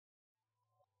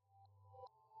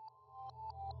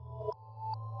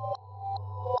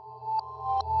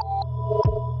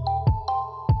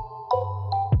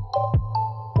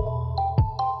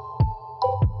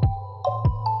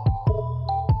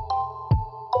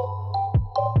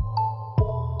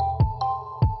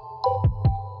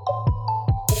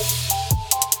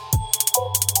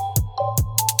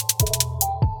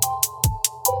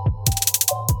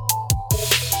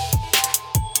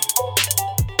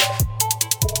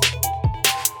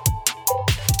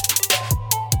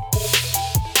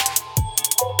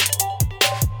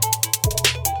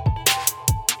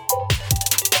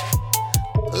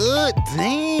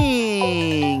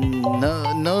Dang.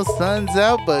 No sun's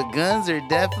out, but guns are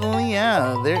definitely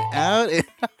out. They're out.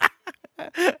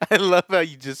 I love how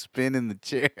you just spin in the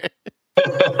chair.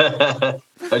 I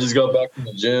just got back from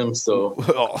the gym, so.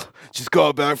 Well, just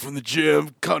got back from the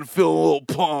gym. Kind of feel a little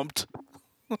pumped.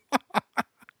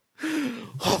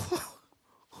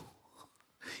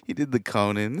 He did the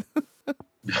Conan.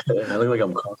 I look like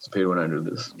I'm constipated when I do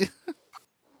this.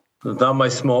 It's not my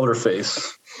smaller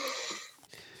face.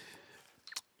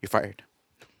 You're fired.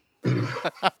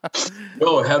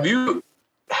 Oh, have you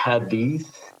had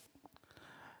these?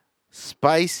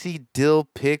 Spicy dill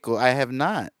pickle. I have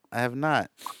not.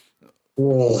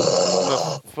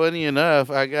 Oh. But funny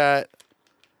enough, I got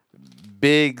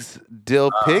Big's dill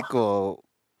pickle.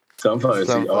 Sunflower seeds.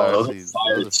 Oh,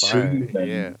 those are fire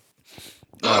too,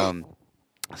 yeah.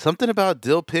 Something about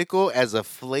dill pickle as a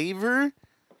flavor,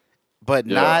 but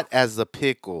not as a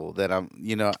pickle that I'm.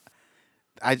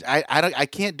 I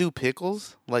can't do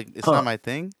pickles. Like it's not my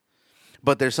thing.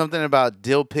 But there's something about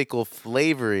dill pickle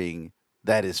flavoring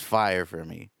that is fire for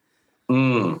me.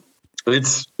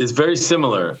 It's very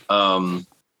similar.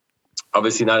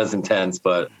 Obviously not as intense,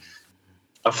 but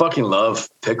I fucking love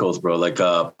pickles, bro. Like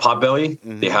Potbelly,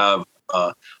 they have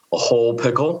a whole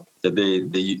pickle that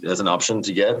they as an option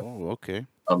to get. Oh, okay.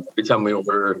 Every time we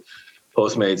order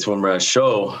Postmates when we're at a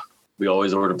show, we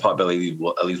always order Potbelly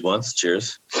at least once.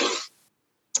 Cheers.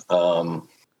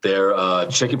 Their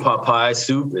chicken pot pie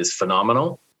soup is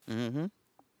phenomenal. Mm-hmm.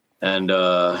 And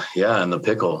and the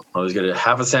pickle. I always get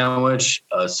half a sandwich,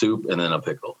 a soup, and then a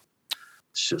pickle.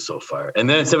 It's just so fire. And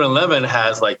then 7-Eleven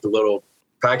has like the little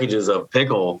packages of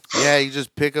pickle. Yeah, you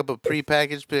just pick up a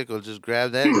prepackaged pickle, just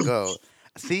grab that and go.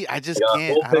 See, I just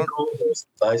can't.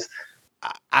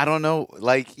 I don't know.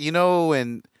 Like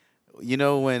when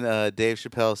Dave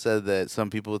Chappelle said that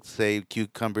some people say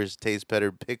cucumbers taste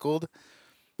better pickled.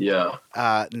 Yeah.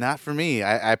 Not for me.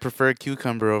 I prefer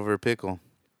cucumber over pickle.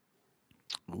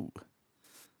 Ooh,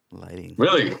 lighting.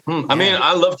 Really? I mean,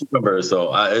 I love cucumbers,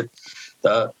 so it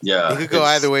could go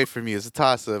either way for me. It's a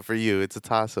toss up for you. It's a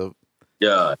toss up.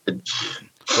 Yeah.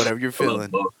 Whatever you're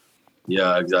feeling.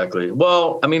 Yeah, exactly.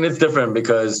 Well, I mean, it's different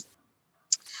because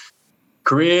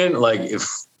Korean, like if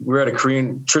we're at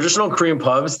traditional Korean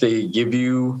pubs, they give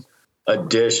you a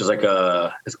dish. It's like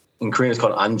in Korean, it's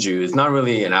called anju. It's not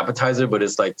really an appetizer, but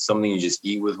it's like something you just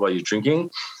eat with while you're drinking.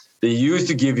 They used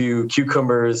to give you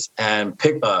cucumbers and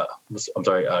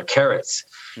carrots,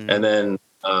 and then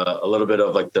a little bit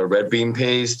of like the red bean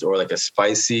paste or like a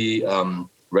spicy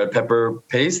red pepper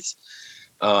paste.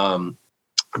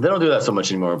 They don't do that so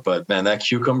much anymore, but man, that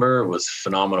cucumber was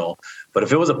phenomenal. But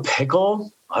if it was a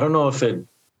pickle, I don't know if it'd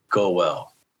go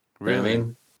well. Really? You know what I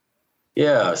mean?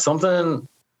 Yeah, something,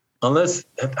 unless,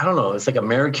 I don't know, it's like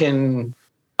American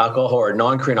alcohol or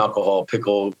non-Korean alcohol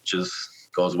pickle just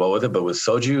goes well with it, but with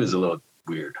soju is a little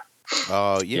weird.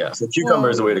 Oh, yeah. So cucumber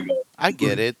is the way to go. I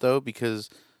get it, though, because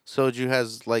soju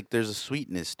has, like, there's a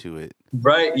sweetness to it.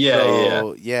 Right?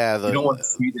 Yeah, yeah. You don't want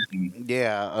sweet.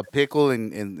 Yeah, a pickle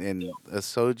and a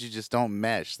soju just don't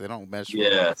mesh. They don't mesh.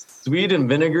 Yeah, sweet and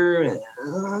vinegar.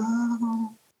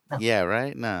 Yeah,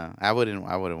 right? No, I wouldn't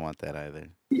want that either.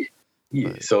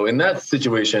 Yeah. So in that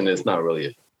situation, it's not really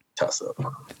a toss-up.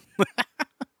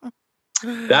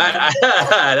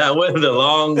 that went a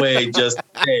long way just to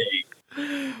say.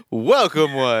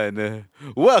 Welcome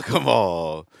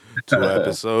all to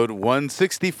episode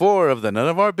 164 of the None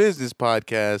of Our Business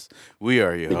podcast. We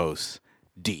are your hosts,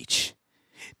 Deech,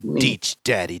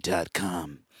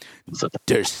 DeechDaddy.com,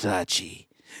 Dersace,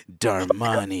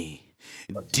 Darmani,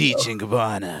 Deech and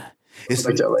Gabbana. It's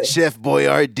Chef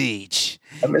Boyard Deech.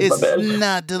 It's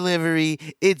not delivery,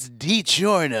 it's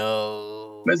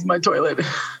DiGiorno. Miss my toilet.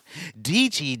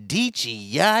 Deechy,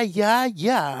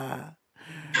 yeah.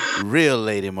 Real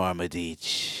Lady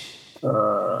Marmadeech.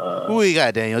 Who we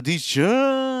got, Daniel? Deech.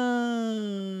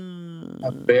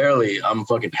 I'm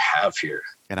fucking half here.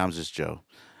 And I'm just Joe.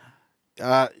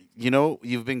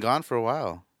 You've been gone for a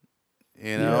while.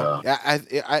 Yeah.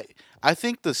 I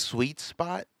think the sweet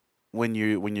spot when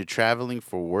you're traveling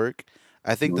for work,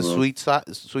 I think the sweet spot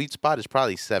is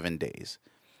probably 7 days.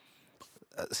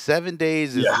 7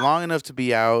 days is long enough to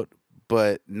be out,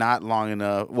 but not long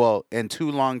enough. Well, and too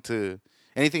long to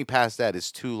anything past that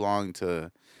is too long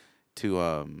to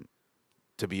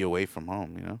be away from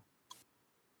home. You know.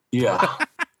 Yeah.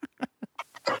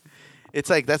 It's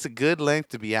like that's a good length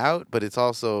to be out, but it's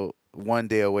also 1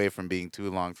 day away from being too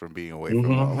long from being away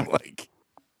from home. Like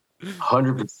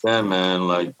 100%, man.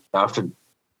 Like after,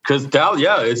 because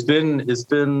it's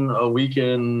been a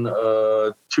weekend,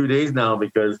 2 days now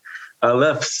because I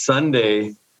left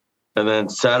Sunday and then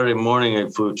Saturday morning I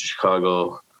flew to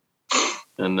Chicago.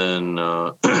 And then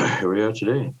here we are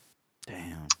today.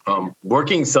 Damn.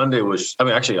 Working Sunday was,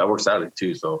 actually, I worked Saturday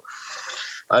too. So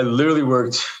I literally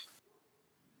worked,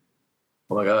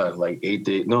 oh my God, like 8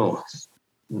 days. No.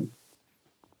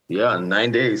 Yeah,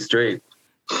 9 days straight.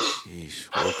 Jeez,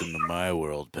 welcome to my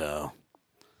world, pal.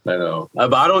 I know.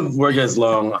 But I don't work as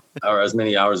long or as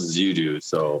many hours as you do.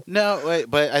 So No, wait,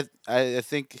 but I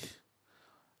think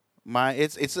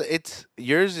it's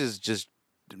yours is just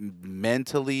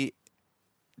mentally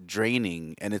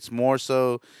draining, and it's more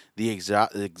so the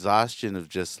exhaustion of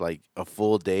just like a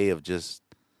full day of just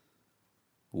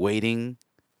waiting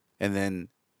and then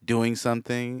doing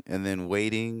something and then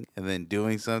waiting and then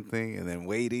doing something and then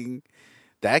waiting.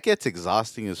 That gets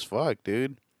exhausting as fuck,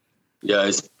 dude. yeah,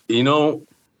 it's,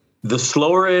 the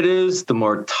slower it is, the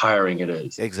more tiring it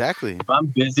is. Exactly. If I'm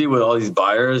busy with all these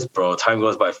buyers, bro, time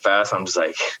goes by fast. I'm just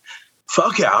like,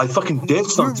 fuck yeah, I fucking did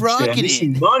something. Rocking I need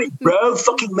some money, bro.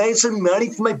 Fucking made some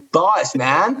money for my boss,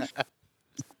 man.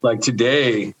 Like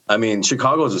today,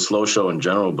 Chicago is a slow show in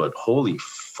general, but holy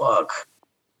fuck.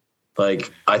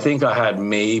 Like, I think I had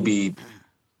maybe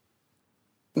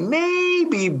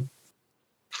 15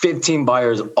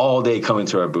 buyers all day coming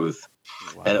to our booth.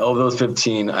 Wow. And of those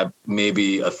 15,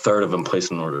 maybe a third of them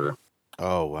placed an order.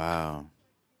 Oh, wow.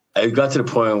 It got to the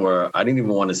point where I didn't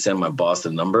even want to send my boss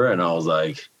the number. And I was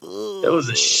like, it was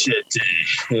a shit day.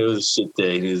 It was a shit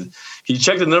day. He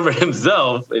checked the number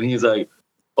himself and he's like,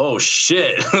 oh,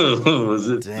 shit. Was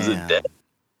it dead?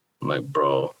 I'm like,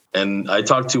 bro. And I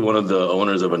talked to one of the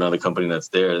owners of another company that's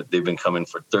there. They've been coming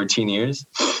for 13 years.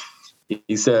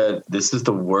 He said, this is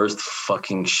the worst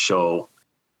fucking show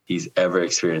he's ever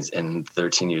experienced in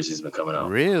 13 years he's been coming out.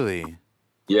 Really?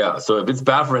 Yeah. So if it's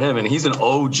bad for him, and he's an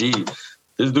OG,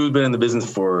 this dude's been in the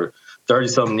business for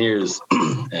 30-something years,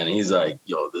 and he's like,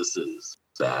 yo, this is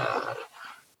bad. Damn.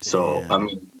 So,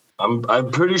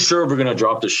 I'm pretty sure we're going to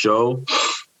drop the show.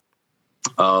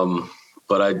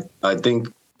 But I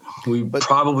think we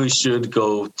probably should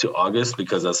go to August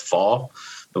because that's fall.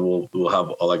 We'll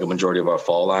have like a majority of our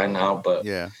fall line now, but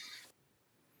yeah,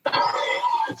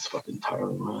 it's fucking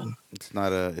tiring, man. It's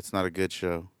not a good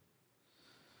show.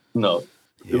 No,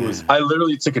 yeah. It was. I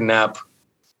literally took a nap.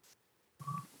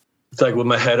 It's like with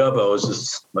my head up, I was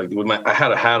just like I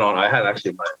had a hat on. I had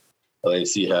actually my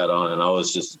LAC hat on, and I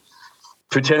was just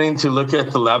pretending to look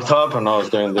at the laptop, and I was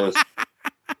doing this.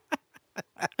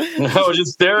 I was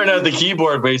just staring at the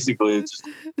keyboard, basically. Just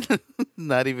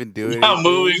not even doing. Not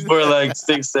moving for like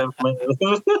 6-7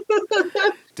 minutes.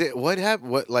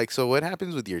 What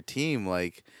happens with your team?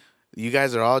 Like, you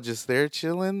guys are all just there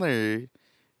chilling, or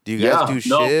do you guys do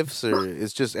shifts, or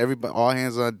it's just everybody, all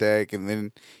hands on deck, and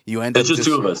then you end up? It's just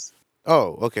two of us.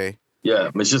 Oh, okay. Yeah,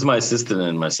 it's just my assistant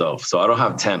and myself. So I don't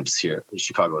have temps here in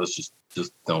Chicago. It's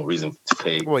just no reason to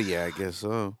pay. Well, yeah, I guess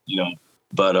so.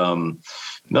 But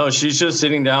no, she's just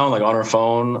sitting down like on her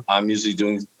phone. I'm usually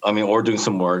doing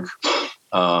some work.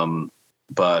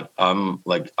 But I'm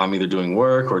either doing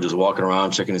work or just walking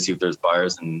around checking to see if there's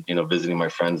buyers and visiting my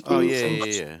friends' booths. Oh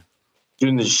yeah.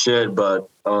 Doing this shit, but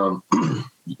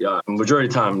yeah, majority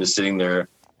of the time I'm just sitting there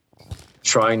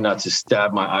trying not to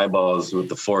stab my eyeballs with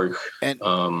the fork. And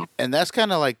that's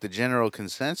kind of like the general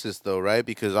consensus, though, right?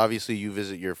 Because obviously you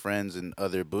visit your friends in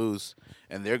other booths,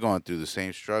 and they're going through the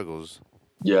same struggles.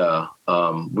 Yeah,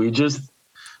 we just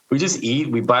eat.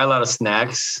 We buy a lot of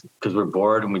snacks because we're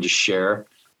bored, and we just share.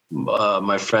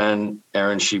 My friend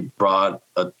Erin, she brought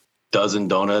a dozen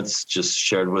donuts, just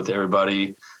shared with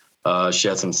everybody. She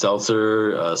had some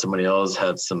seltzer. Somebody else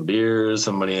had some beers.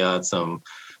 Somebody had some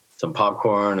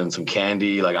popcorn and some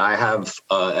candy. Like I have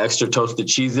extra toasted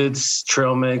Cheez-Its,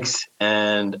 trail mix,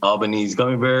 and Albanese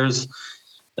gummy bears,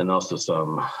 and also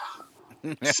some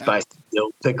spicy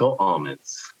dill pickle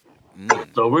almonds.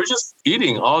 So we're just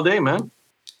eating all day, man.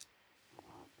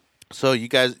 So you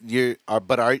guys,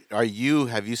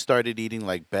 have you started eating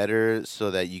like better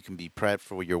so that you can be prepped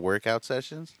for your workout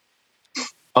sessions?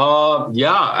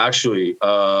 Yeah, actually.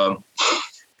 Well,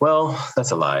 that's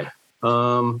a lie.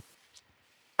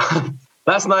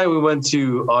 Last night we went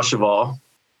to Oshaval.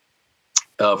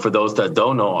 For those that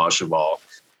don't know Oshaval,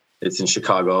 it's in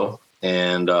Chicago,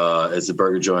 and it's a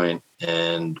burger joint.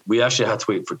 And we actually had to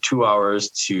wait for 2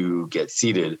 hours to get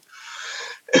seated.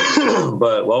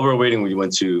 But while we were waiting, we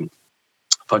went to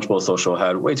Punch Bowl Social,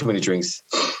 had way too many drinks,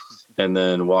 and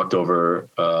then walked over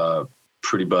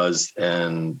pretty buzzed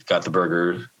and got the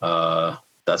burger.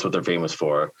 That's what they're famous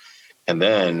for. And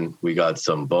then we got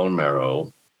some bone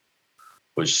marrow,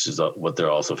 which is what they're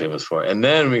also famous for. And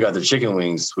then we got the chicken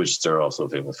wings, which they're also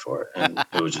famous for. And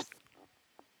it was just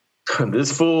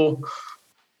this fool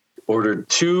ordered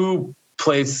 2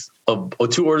 plates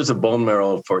two orders of bone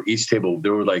marrow for each table.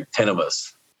 There were like 10 of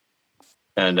us,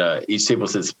 and each table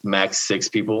says max 6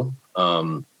 people.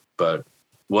 But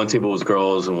one table was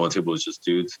girls and one table was just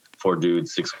dudes. 4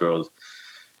 dudes, 6 girls.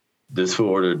 This fool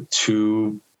ordered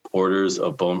 2 orders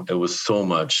of bone. It was so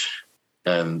much,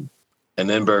 and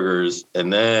then burgers,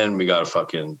 and then we got a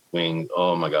fucking wing.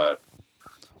 Oh my god!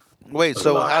 Wait,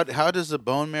 so how does the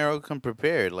bone marrow come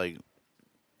prepared? Like,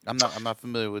 I'm not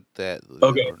familiar with that.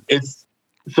 Okay, it's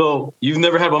so you've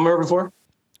never had bone marrow before?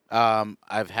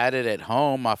 I've had it at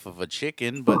home off of a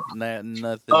chicken, but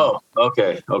nothing. Oh,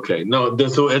 okay. No,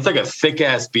 so it's like a thick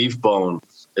ass beef bone.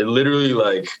 It literally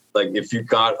like if you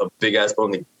got a big ass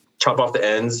bone, they chop off the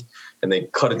ends and they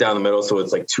cut it down the middle, so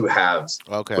it's like 2 halves.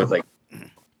 Okay. With like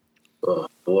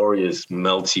glorious,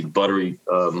 melty, buttery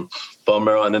bone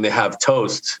marrow, and then they have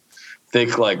toast,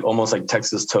 thick, like almost like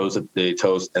Texas toast that they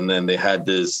toast, and then they had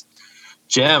this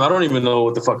jam. I don't even know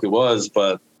what the fuck it was,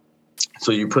 but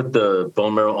so you put the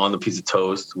bone marrow on the piece of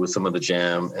toast with some of the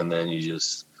jam, and then you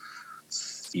just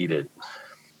eat it.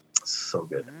 It's so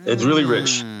good. It's really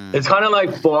rich. It's kind of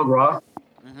like foie gras,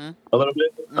 a little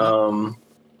bit.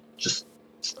 Just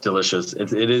it's delicious.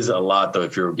 It is a lot though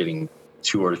if you're getting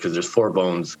 2 orders, because there's 4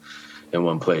 bones in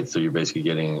one plate, so you're basically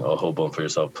getting a whole bone for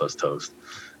yourself plus toast,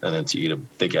 and then to eat a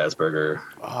thick ass burger.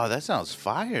 Oh, that sounds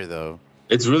fire though.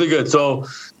 It's really good. So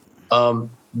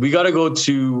we got to go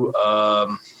to.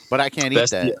 But I can't eat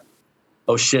that.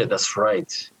 Oh shit, that's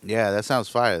right. Yeah, that sounds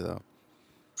fire though.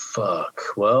 Fuck.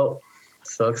 Well,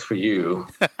 sucks for you.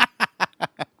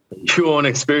 You won't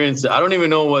experience it. I don't even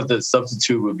know what the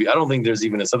substitute would be. I don't think there's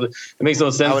even a substitute. It makes no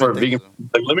sense for a vegan. So.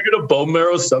 Like, let me get a bone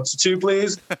marrow substitute,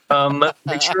 please.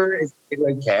 Make sure it's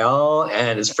like kale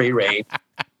and it's free range.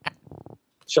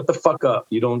 Shut the fuck up.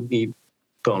 You don't eat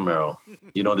bone marrow.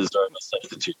 You don't deserve a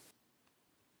substitute.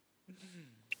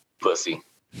 Pussy.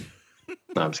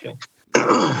 No, I'm just kidding.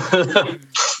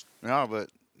 No, but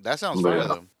that sounds fire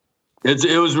though.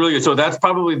 It was really good. So that's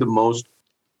probably the most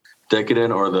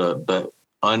decadent or the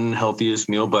unhealthiest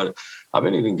meal, but I've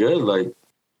been eating good, like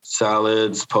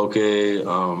salads, poke,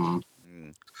 trying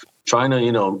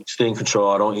to, stay in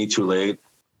control. I don't eat too late.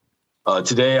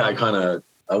 Today I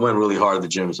went really hard at the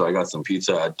gym, so I got some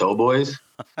pizza at Doughboys.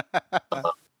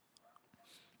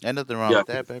 Ain't nothing wrong with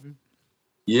that, baby.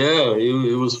 Yeah,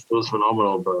 it was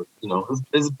phenomenal, but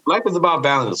life is about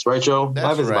balance, right, Joe? That's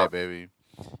life is right, about baby.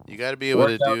 You got to be able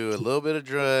to do a little bit of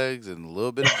drugs and a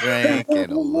little bit of drink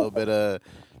and a little bit of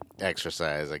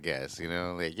exercise, I guess.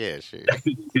 Like, yeah, sure.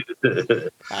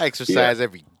 I exercise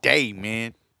every day,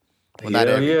 man. Well, not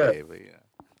every day, but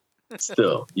yeah.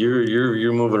 Still,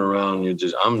 you're moving around.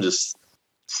 I'm just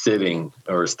sitting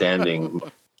or standing.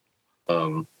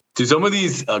 To some of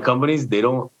these companies, they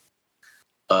don't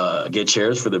get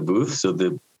chairs for the booth, so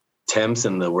the temps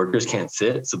and the workers can't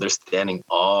sit, so they're standing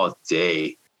all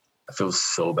day. I feel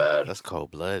so bad. That's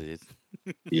cold-blooded.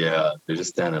 Yeah, they're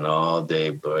just standing all day,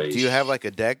 boys. Do you have like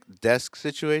a desk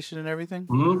situation and everything?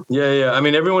 Mm-hmm. Yeah. I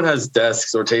mean, everyone has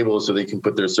desks or tables so they can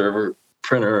put their server,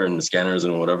 printer, and scanners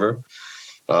and whatever.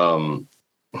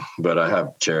 But I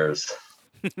have chairs.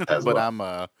 But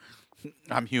well.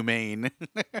 I'm humane.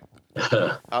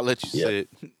 I'll let you sit.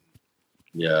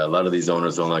 Yeah, a lot of these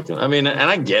owners don't like them. I mean, and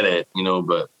I get it,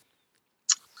 but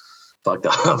fuck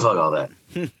all that.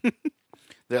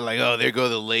 They're like, oh, there go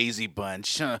the lazy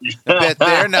bunch. I bet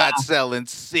they're not selling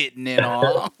sitting and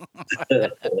all.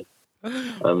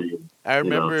 I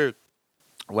remember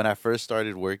when I first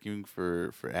started working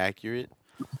for Accurate,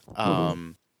 I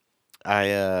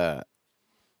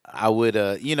would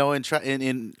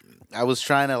I was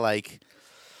trying to like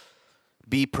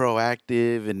be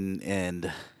proactive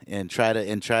and try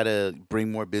to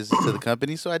bring more business to the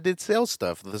company. So I did sales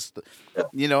stuff.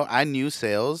 I knew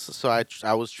sales, so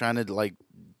I was trying to like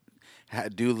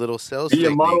do little sales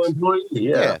techniques. Model employee?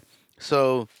 Yeah.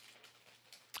 So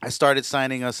I started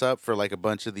signing us up for like a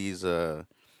bunch of these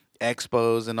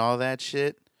expos and all that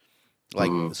shit, like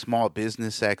Small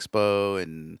Business Expo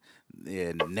and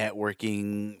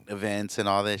networking events and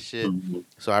all that shit.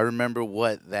 So I remember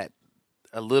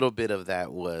a little bit of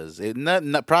that was.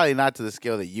 Probably not to the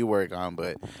scale that you work on,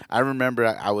 but I remember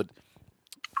I would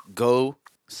go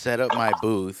set up my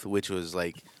booth, which was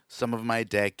like some of my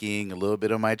decking, a little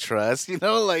bit of my truss, shit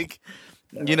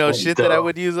that I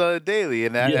would use on a daily.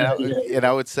 And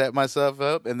I would set myself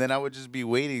up, and then I would just be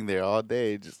waiting there all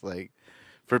day, just like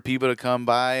for people to come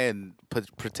by and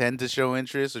pretend to show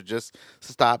interest or just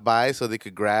stop by so they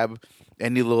could grab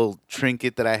any little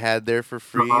trinket that I had there for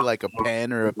free, like a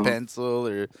pen or a pencil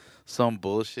or some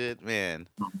bullshit. Man,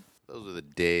 those were the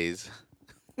days.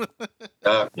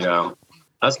 Yeah.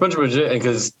 That's much legit,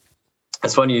 because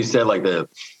it's funny you said like the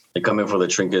They come in for the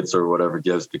trinkets or whatever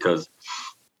gifts, because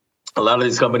a lot of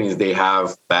these companies, they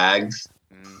have bags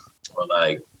or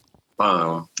like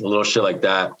a little shit like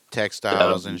that.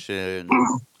 Textiles and shit.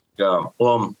 Yeah.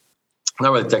 Well,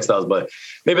 not really textiles, but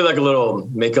maybe like a little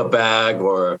makeup bag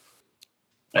or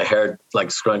a hair like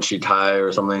scrunchy tie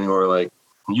or something, or like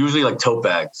usually like tote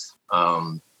bags,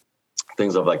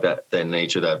 things of like that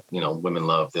nature that, you know, women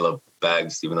love. They love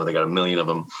bags, even though they got a million of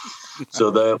them.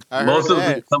 So most of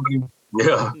the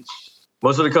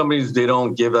companies, they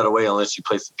don't give that away unless you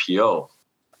place a PO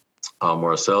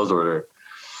or a sales order.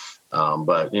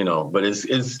 But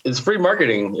it's free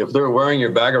marketing. If they're wearing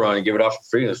your bag around and give it out for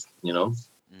free, you know,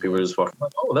 people are just walking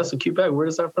like, oh, that's a cute bag. Where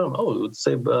is that from? Oh, let's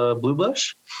say Blue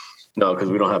Blush. No, because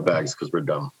we don't have bags because we're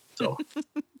dumb. So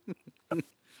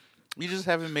you just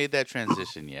haven't made that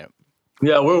transition yet.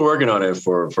 Yeah, we're working on it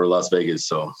for Las Vegas.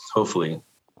 So hopefully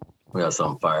we got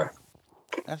some fire.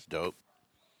 That's dope.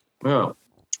 Yeah,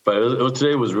 but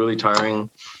today was really tiring,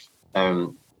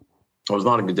 and it was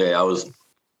not a good day. I was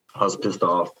pissed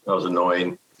off. I was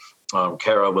annoyed.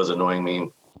 Kara was annoying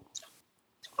me.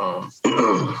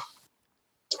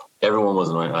 Everyone was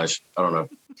annoying. I don't know.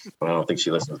 I don't think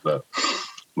she listens, but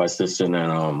my sister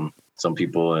and some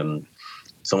people, and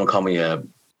someone called me a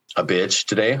bitch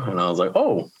today, and I was like,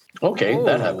 oh, okay,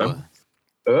 that happened.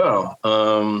 Yeah.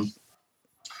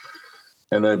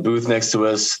 And the booth next to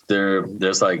us,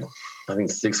 there's like, I think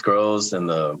 6 girls, and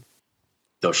the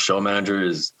show manager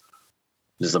is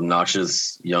this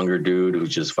obnoxious younger dude who's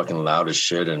just fucking loud as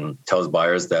shit and tells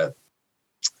buyers that,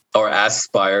 or asks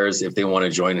buyers if they want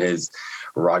to join his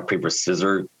rock, paper,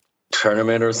 scissor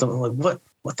tournament or something. Like,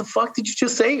 what the fuck did you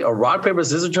just say? A rock, paper,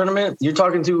 scissor tournament? You're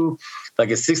talking to like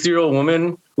a 60-year-old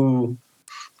woman who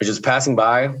is just passing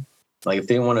by. Like, if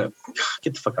they want to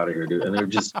get the fuck out of here, dude. And they're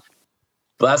just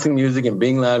blasting music and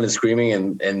being loud and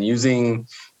screaming and using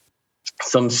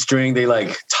some string. They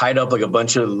like tied up like a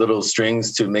bunch of little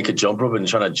strings to make a jump rope and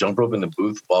trying to jump rope in the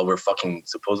booth while we're fucking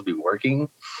supposed to be working. You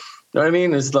know what I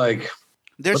mean? It's like,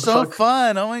 they're so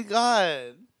fun. Oh my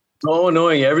God. So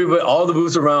annoying. Everybody, all the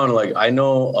booths around, like, I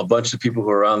know a bunch of people who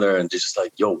are around there and they're just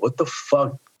like, yo, what the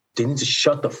fuck? They need to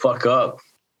shut the fuck up.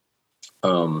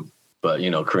 But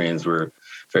you know, Koreans were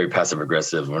very passive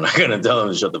aggressive. We're not gonna tell them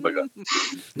to shut the fuck up.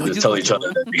 No, just tell each other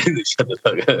that they need to shut the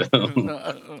fuck up.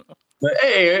 But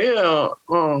hey, you know,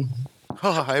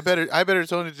 I better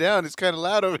tone it down. It's kind of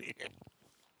loud over here.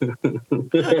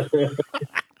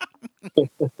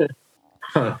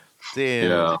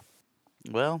 Damn. Yeah.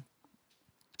 Well,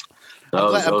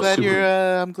 I'm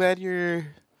glad you're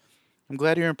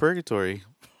in purgatory.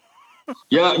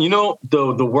 Yeah, you know,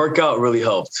 the workout really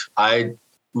helped.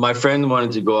 My friend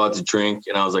wanted to go out to drink,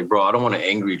 and I was like, bro, I don't want an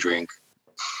angry drink,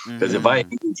 because if I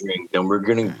angry drink, then we're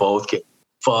gonna both get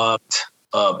fucked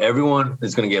up. Everyone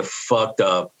is gonna get fucked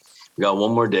up. We got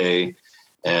one more day,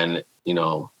 and you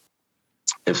know,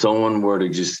 if someone were to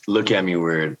just look at me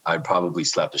weird, I'd probably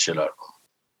slap the shit out of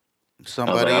them.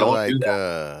 Somebody like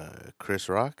Chris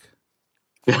Rock.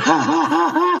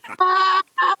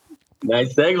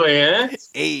 Nice segue, huh?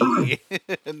 Hey.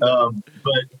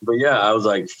 But yeah, I was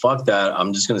like, fuck that.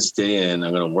 I'm just gonna stay in.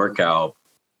 I'm gonna work out,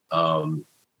 and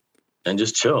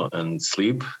just chill and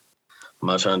sleep. I'm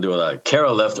not trying to do all that.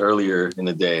 Kara left earlier in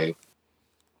the day,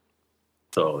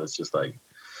 so it's just like,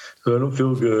 I don't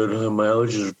feel good. My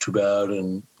allergies are too bad,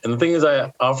 and the thing is,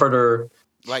 I offered her.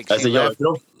 Like, I said,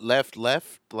 left,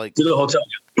 like to the hotel.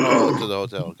 Oh, to the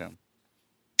hotel. Okay.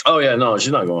 Oh yeah, no,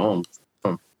 she's not going home.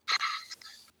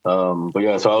 But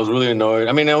yeah, so I was really annoyed.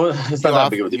 I mean, it's not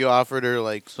that big of a deal. You offered her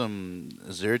like some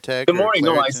Zyrtec. The morning,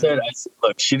 no, I said,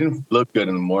 look, she didn't look good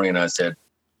in the morning, and I said,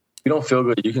 if you don't feel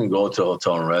good, you can go to a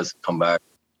hotel and rest, come back,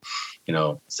 you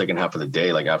know, second half of the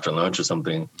day, like after lunch or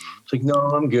something. She's like, no,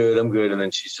 I'm good. And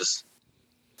then she's just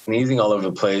sneezing all over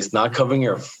the place, not covering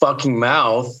her fucking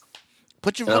mouth.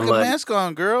 Put your fucking mask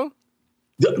on, girl.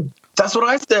 That's what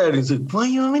I said. He's like, why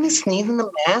you want me to sneeze in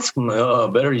the mask? I'm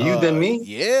like, better you than me.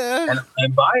 Yeah.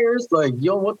 And buyers like,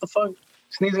 yo, what the fuck?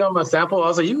 Sneezing on my sample? I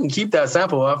was like, you can keep that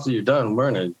sample after you're done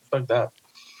wearing it. Fuck that.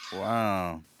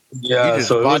 Wow. Yeah, you just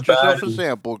so bought yourself a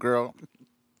sample, girl.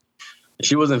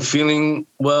 She wasn't feeling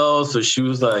well, so she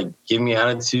was like giving me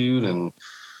attitude and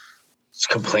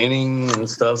complaining and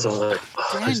stuff. So I was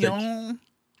like, Daniel.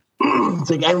 It's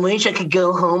like, I wish I could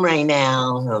go home right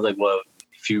now. And I was like, well,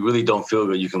 if you really don't feel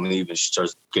good, you can leave. And she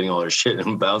starts getting all her shit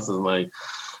and bounces. I'm like,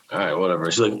 all right, whatever.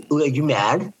 She's like, you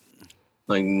mad? I'm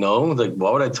like, no. Like,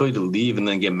 why would I tell you to leave and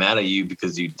then get mad at you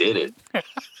because you did it?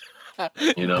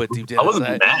 You know, but deep down I wasn't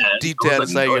inside, mad. Deep down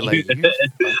inside, you're like, you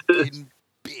fucking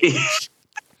bitch.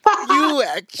 You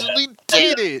actually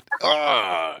did it.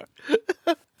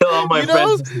 All my You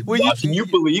know, friends, when can you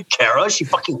believe Kara? She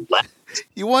fucking left.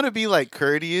 you want to be like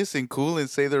courteous and cool and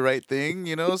say the right thing,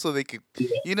 so they could,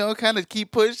 kind of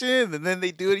keep pushing, and then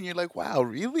they do it, and you're like, wow,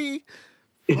 really?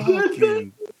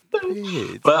 Fucking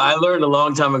bitch. But I learned a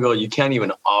long time ago you can't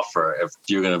even offer if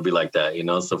you're gonna be like that,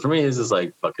 So for me, it's just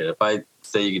like fuck it. If I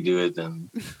say you can do it, then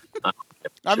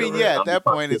I mean, yeah, at that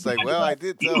point, it's like, well, I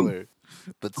did tell her,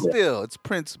 but still, it's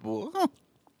principle.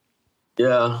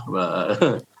 Yeah,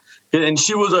 and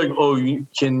she was like, "Oh,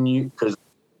 can you?" Because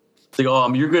like,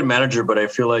 "Oh, you're a good manager, but I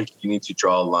feel like you need to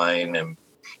draw a line and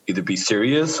either be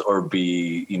serious or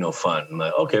be, fun." I'm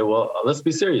like, "Okay, well, let's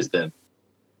be serious then."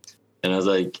 And I was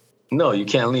like, "No, you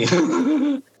can't leave."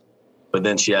 But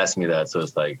then she asked me that, so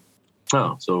it's like,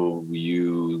 "Oh, so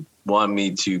you want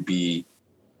me to be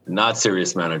not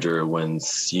serious manager when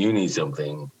you need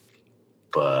something,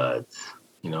 but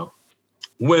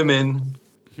women."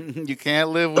 You can't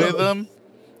live with them.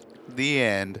 The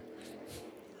end.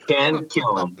 Can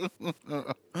kill them.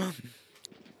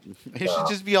 It should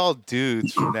just be all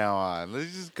dudes from now on.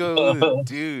 Let's just go with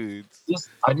dudes.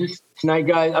 Tonight,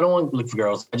 guys, I don't want to look for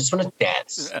girls. I just want to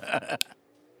dance.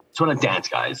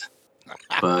 Guys.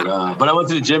 But I went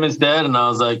to the gym instead, and I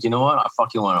was like, you know what? I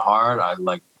fucking went hard. I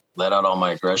like let out all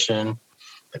my aggression.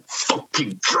 Like,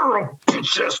 fucking girl,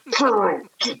 bitch ass girl.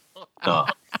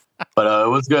 But it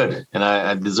was good, and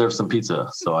I deserved some pizza,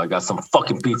 so I got some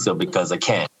fucking pizza because I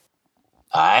can.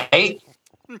 Alright.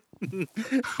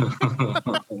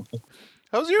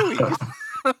 How was your week?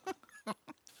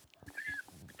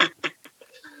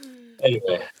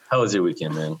 Anyway, how was your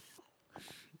weekend, man?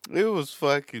 It was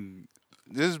fucking.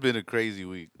 This has been a crazy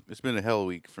week. It's been a hell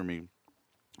week for me.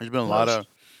 There's been a lot of.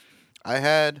 I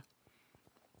had.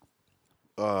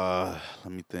 Let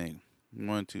me think.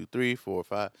 1, 2, 3, 4,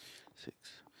 5, 6.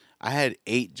 I had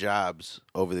 8 jobs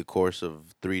over the course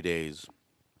of 3 days.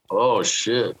 Oh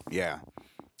shit! Yeah.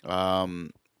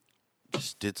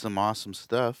 Just did some awesome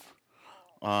stuff.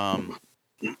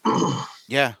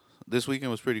 Yeah, this weekend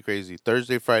was pretty crazy.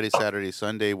 Thursday, Friday, Saturday,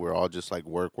 Sunday, we're all just like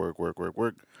work.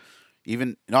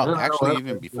 Even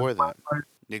even before that.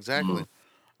 Exactly.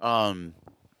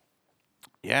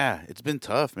 Yeah, it's been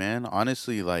tough, man.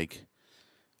 Honestly, like,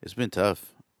 it's been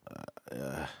tough.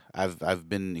 I've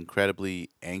been incredibly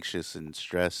anxious and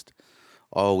stressed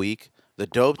all week. The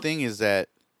dope thing is that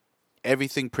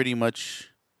everything pretty much,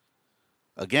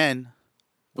 again,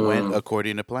 went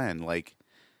according to plan. Like,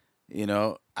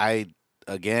 I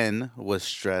again was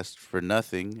stressed for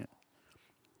nothing.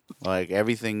 Like,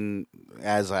 everything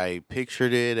as I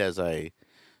pictured it, as I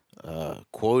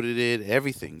quoted it,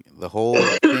 everything, the whole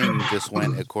thing just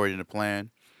went according to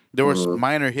plan. There were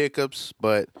minor hiccups,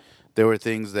 but there were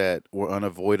things that were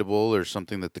unavoidable or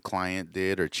something that the client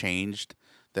did or changed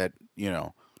that,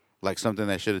 like something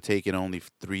that should have taken only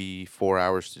 3-4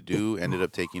 hours to do ended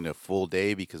up taking a full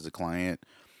day because the client,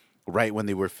 right when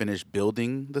they were finished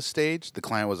building the stage, the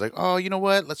client was like, oh, you know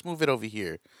what? Let's move it over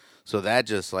here. So that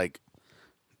just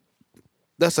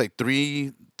that's like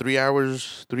 3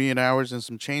 hours and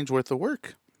some change worth of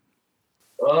work.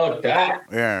 Oh, that.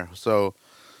 Yeah. So,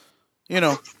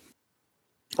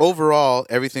 overall,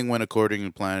 everything went according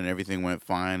to plan and everything went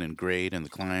fine and great, and the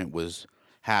client was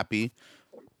happy.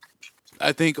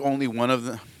 I think only one of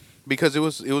them, because it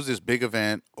was this big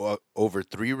event over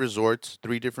 3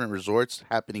 different resorts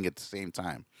happening at the same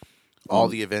time. All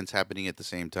the events happening at the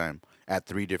same time at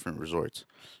 3 different resorts.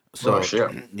 So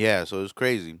yeah, so it was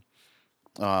crazy.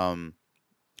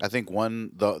 I think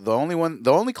the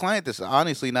only client that's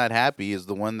honestly not happy is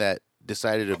the one that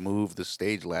decided to move the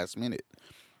stage last minute.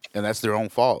 And that's their own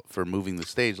fault for moving the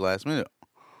stage last minute.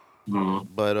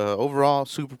 But overall,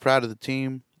 super proud of the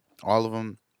team. All of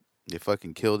them, they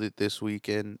fucking killed it this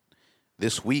weekend.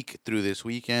 This week through this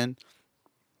weekend.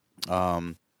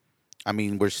 I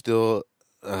mean, we're still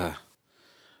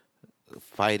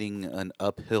fighting an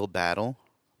uphill battle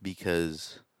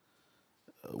because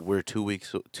we're 2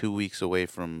 weeks away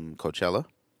from Coachella.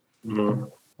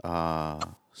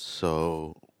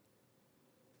 So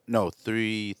no,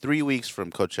 3 weeks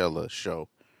from Coachella show.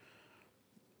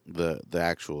 The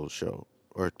actual show,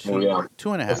 or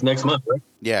 2.5. That's next month, right?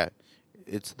 Yeah,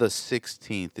 it's the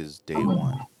 16th is day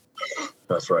 1.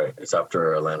 That's right. It's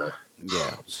after Atlanta.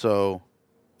 Yeah, so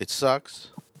it sucks.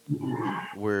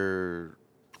 We're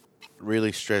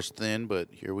really stretched thin, but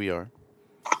here we are.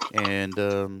 And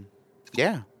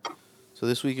yeah, so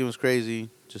this weekend was crazy.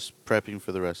 Just prepping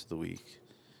for the rest of the week.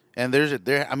 And there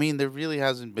really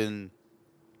hasn't been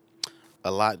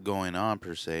a lot going on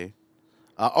per se.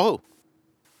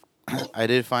 I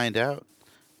did find out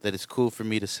that it's cool for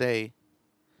me to say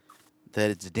that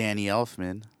it's Danny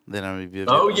Elfman that I'm gonna be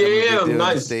doing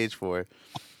nice. the stage for.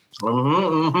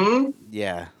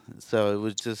 Yeah. So it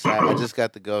was just I just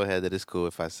got the go ahead that it's cool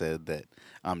if I said that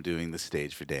I'm doing the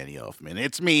stage for Danny Elfman.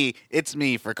 It's me. It's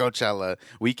me for Coachella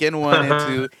weekend 1 and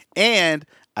 2, and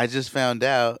I just found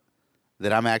out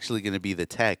that I'm actually going to be the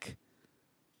tech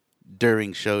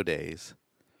during show days.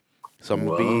 So I'm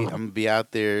gonna be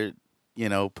out there,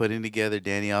 putting together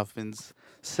Danny Elfman's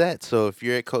set. So if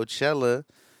you're at Coachella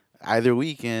either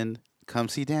weekend, come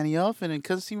see Danny Elfman and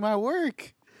come see my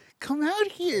work. Come out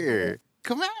here.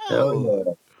 Come out.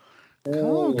 Hell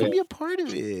Come yeah. be a part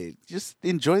of it. Just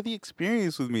enjoy the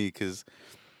experience with me because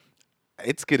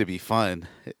it's gonna be fun,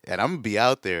 and I'm gonna be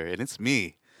out there, and it's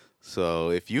me. So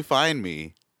if you find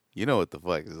me, you know what the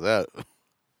fuck is up.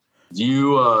 Do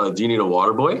you need a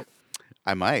water boy?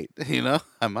 I might,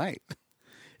 I might.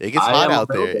 It gets I hot am out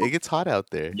there. available. It gets hot out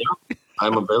there. Yeah,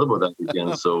 I'm available that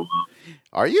weekend. So,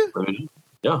 Are you?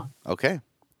 Yeah, Okay.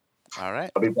 All right.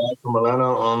 I'll be back from Atlanta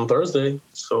on Thursday,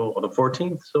 so on the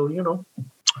 14th. So don't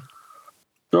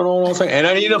know what I'm saying. And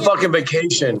I need a fucking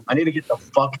vacation. I need to get the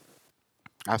fuck.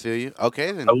 I feel you.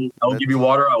 Okay, then I will give you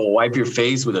water. I will wipe your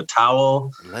face with a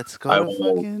towel. let's go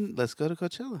let's go to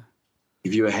Coachella.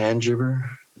 Give you a hand jibber.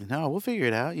 No, we'll figure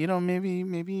it out. Maybe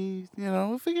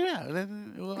we'll figure it out.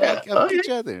 We'll Yeah. help each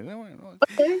other.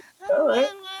 Okay. All right.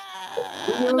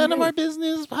 None of our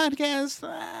business podcast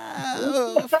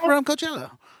from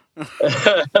Coachella.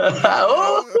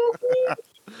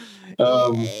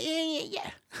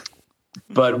 Yeah.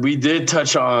 But we did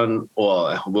touch on,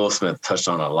 Will Smith touched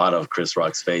on a lot of Chris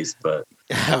Rock's face, but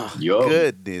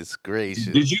Goodness gracious.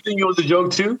 Did you think it was a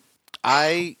joke too?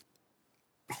 I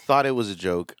thought it was a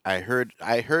joke. I heard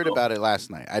about it last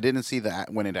night. I didn't see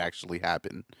that when it actually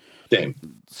happened. Damn.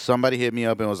 Somebody hit me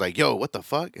up and was like, "Yo, what the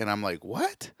fuck?" And I'm like,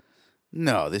 "What?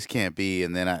 No, this can't be."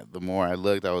 And then the more I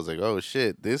looked, I was like, "Oh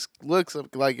shit, this looks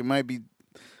like it might be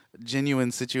a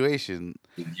genuine situation."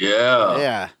 Yeah.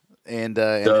 Yeah. And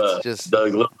it's just the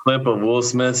little clip of Will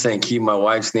Smith saying, "Keep my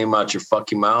wife's name out your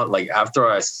fucking mouth." Like after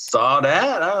I saw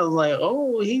that, I was like,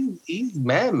 "Oh, he's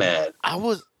mad." I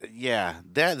was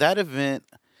that event.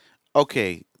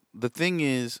 Okay, the thing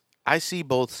is, I see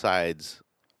both sides.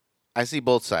 I see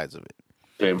both sides of it.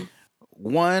 Okay.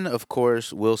 One, of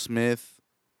course, Will Smith,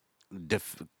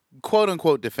 quote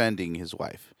unquote, defending his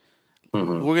wife.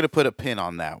 Mm-hmm. We're gonna put a pin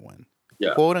on that one.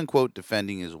 Yeah. Quote unquote,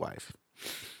 defending his wife.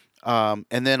 And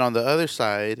then on the other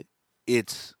side,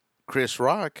 it's Chris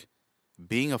Rock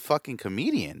being a fucking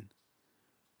comedian.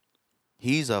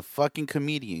 He's a fucking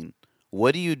comedian.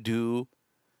 What do you do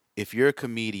if you're a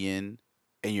comedian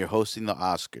and you're hosting the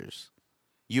Oscars?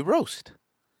 You roast.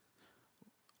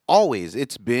 Always.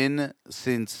 It's been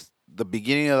since the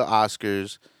beginning of the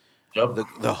Oscars. Yep.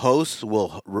 The hosts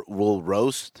will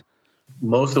roast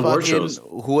most award shows.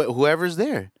 Whoever's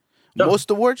there. Yep.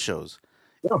 Most award shows.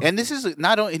 Yeah. And this is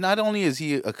not only is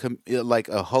he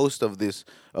a host of the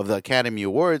Academy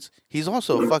Awards, he's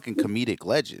also a fucking comedic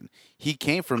legend. He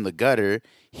came from the gutter.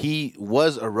 He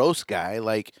was a roast guy.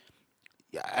 Like,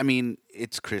 I mean,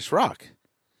 it's Chris Rock.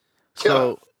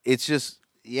 So it's just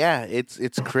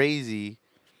it's crazy.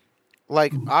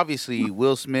 Like, obviously,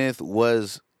 Will Smith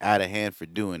was out of hand for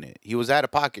doing it. He was out of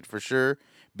pocket for sure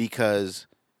because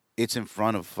it's in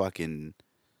front of fucking.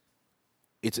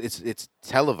 It's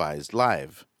televised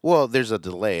live. Well, there's a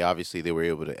delay. Obviously, they were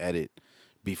able to edit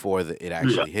before it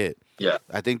actually hit. Yeah,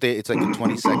 I think it's like a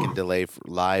 20-second delay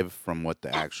live from what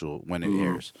the actual when it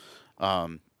airs.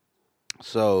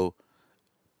 So,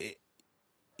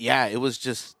 it was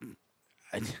just,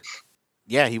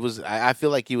 he was. I feel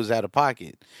like he was out of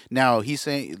pocket. Now he's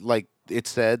saying, like it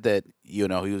said that he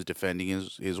was defending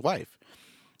his wife.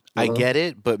 I get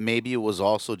it, but maybe it was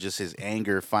also just his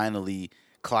anger finally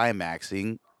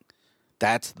climaxing.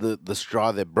 That's the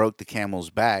straw that broke the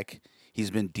camel's back. He's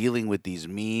been dealing with these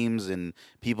memes and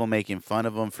people making fun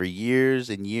of him for years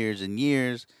and years and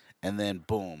years, and then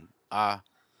boom, I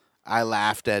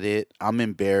laughed at it. I'm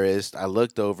embarrassed. I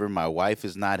looked over. My wife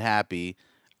is not happy.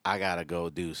 I gotta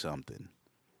go do something.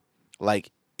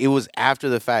 Like, it was after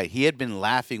the fact. He had been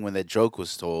laughing when that joke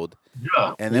was told.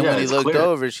 Yeah. And then when he looked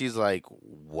over, she's like,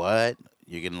 "What?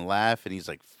 You're gonna laugh?" And he's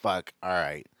like, "Fuck, all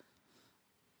right.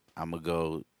 I'm gonna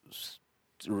go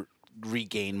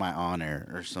regain my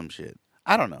honor or some shit."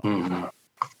 I don't know. Mm-hmm.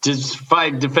 Just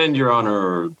defend your honor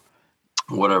or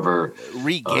whatever.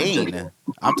 Regain.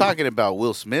 I'm talking about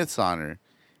Will Smith's honor.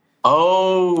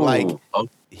 Oh. Like,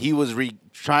 he was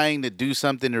trying to do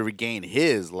something to regain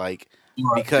his, like,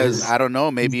 because, I don't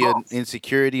know, maybe an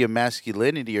insecurity of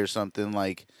masculinity or something,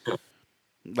 like,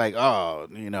 I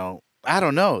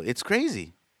don't know. It's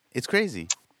crazy. It's crazy.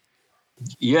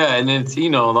 Yeah, and it's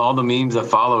all the memes that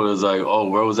follow is like, oh,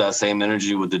 where was that same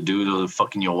energy with the dude who was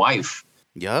fucking your wife?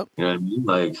 Yep. You know what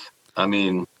I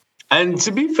mean? Like, and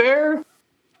to be fair,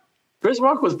 Chris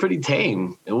Rock was pretty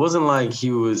tame. It wasn't like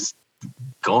he was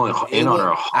going in on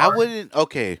her hard. I wouldn't.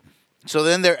 Okay, so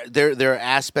then there are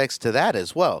aspects to that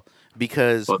as well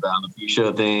because the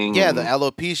alopecia thing. Yeah, the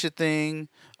alopecia thing.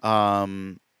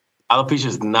 Alopecia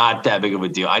is not that big of a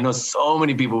deal. I know so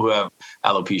many people who have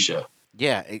alopecia.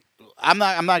 Yeah, I'm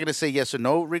not gonna say yes or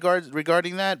no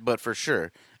regarding that, but for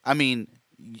sure. I mean,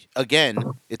 again,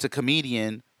 it's a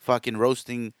comedian fucking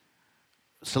roasting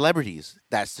celebrities.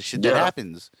 That's the shit that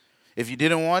happens. If you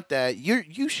didn't want that,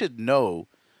 you should know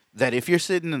that if you're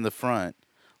sitting in the front,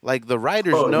 like the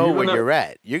writers know where you're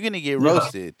at. You're gonna get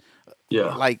roasted.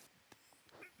 Yeah.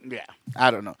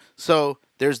 I don't know. So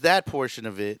there's that portion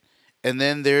of it, and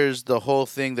then there's the whole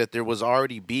thing that there was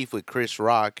already beef with Chris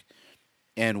Rock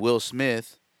and Will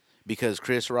Smith because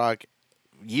Chris Rock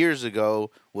years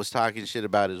ago was talking shit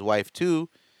about his wife too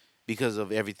because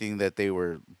of everything that they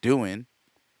were doing.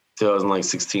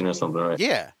 2016 or something, right?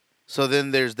 Yeah. So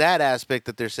then there's that aspect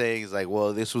that they're saying is like,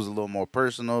 well, this was a little more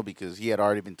personal because he had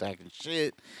already been talking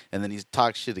shit and then he's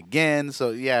talked shit again.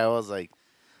 So yeah, I was like,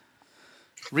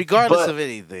 regardless of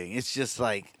anything, it's just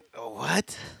like,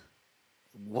 what?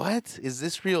 What? Is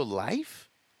this real life?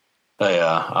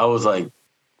 Yeah. I was like,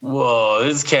 whoa,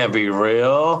 this can't be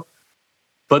real.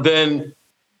 But then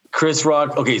Chris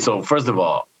Rock, okay, so first of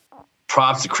all,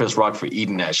 props to Chris Rock for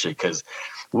eating that shit because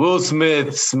Will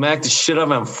Smith smacked the shit out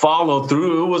of him and followed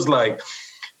through. It was like,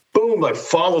 boom, like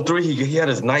follow through. He had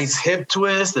his nice hip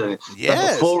twist and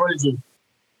yes. full range of,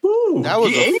 that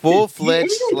was a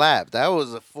full-fledged slap. That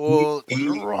was a full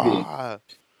raw.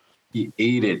 He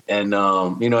ate it. And,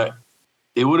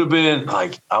 it would have been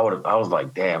like, I was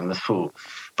like, damn, this fool.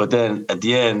 But then at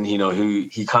the end,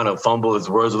 he kind of fumbled his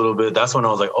words a little bit. That's when I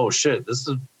was like, oh shit,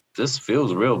 this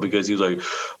feels real because he was like,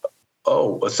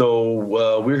 oh, so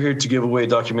we're here to give away a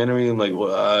documentary and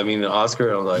an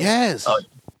Oscar. I was like, yes. Oh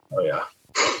yeah.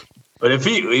 But if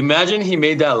imagine he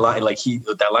made that line,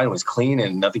 that line was clean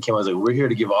and nothing came out. I was like, we're here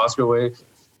to give Oscar away.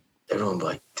 Everyone was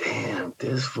like, damn,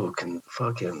 this fool can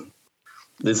fucking.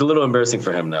 It's a little embarrassing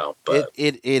for him now. But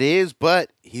it is, but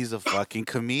he's a fucking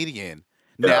comedian.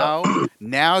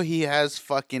 Now he has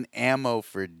fucking ammo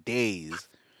for days.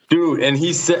 Dude, and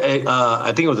he said,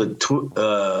 I think it was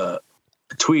a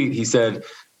tweet. He said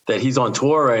that he's on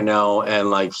tour right now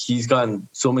and he's gotten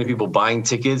so many people buying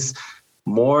tickets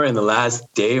more in the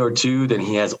last day or two than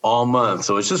he has all month.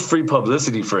 So it's just free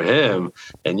publicity for him.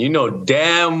 And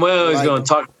damn well he's going to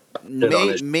talk.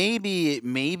 Maybe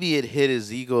it hit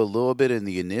his ego a little bit in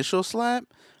the initial slap,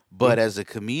 but as a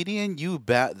comedian, you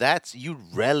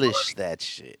relish that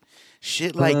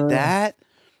shit like that.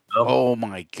 Oh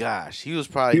my gosh, he was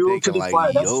probably thinking like,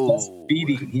 "Yo, that's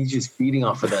feeding." He's just feeding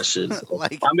off of that shit. So,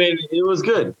 it was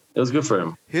good. It was good for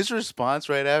him. His response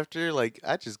right after,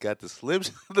 I just got the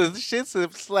shit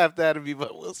slapped out of me by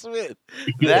Will Smith.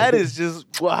 That is just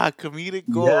comedic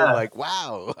gold. Yeah.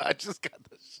 Wow, I just got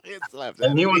the shit slapped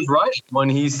out of me. And he was right when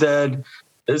he said,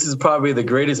 "This is probably the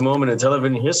greatest moment in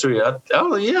television history." I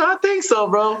think so,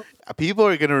 bro. People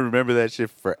are gonna remember that shit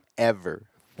forever.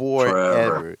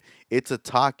 It's a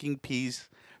talking piece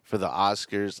for the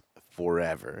Oscars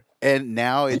forever. And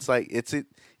now it's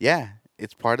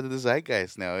it's part of the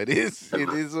zeitgeist now. It is.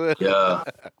 Yeah.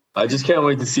 I just can't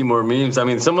wait to see more memes. I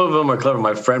mean, some of them are clever.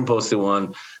 My friend posted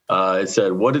one. It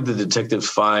said, what did the detectives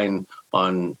find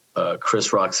on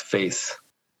Chris Rock's face?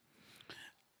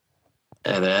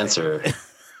 And the answer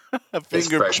is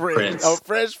Fresh Prince. Oh,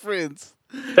 Fresh Prince.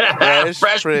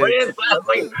 Fresh Prince.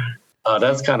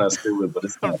 That's kind of stupid, but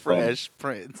it's kind of Fresh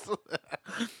Prince.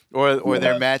 or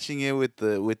they're matching it with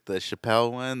the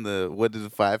Chappelle one. What did the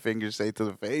five fingers say to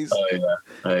the face?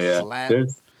 Oh yeah. Slap.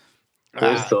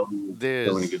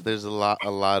 There's a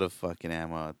lot of fucking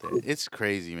ammo out there. It's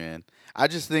crazy, man. I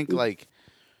just think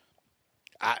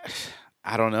I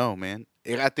don't know, man.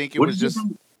 I think it was just.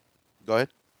 Go ahead.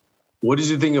 What did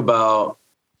you think about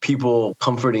people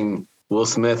comforting Will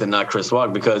Smith and not Chris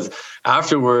Rock? Because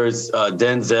afterwards,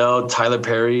 Denzel, Tyler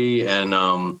Perry,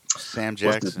 and Sam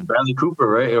Jackson, Bradley Cooper,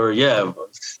 right?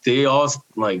 They all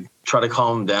try to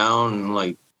calm him down.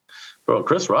 And, bro,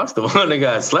 Chris Rock's the one that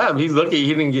got slapped. He's lucky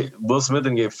he didn't get Will Smith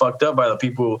and get fucked up by the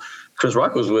people Chris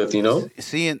Rock was with.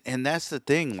 See, and that's the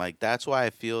thing. That's why I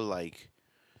feel like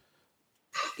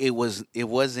it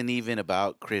wasn't even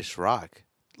about Chris Rock.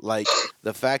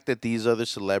 The fact that these other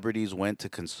celebrities went to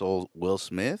console Will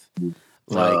Smith,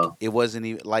 Like it wasn't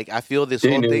even like I feel this They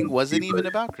whole knew thing wasn't he even was-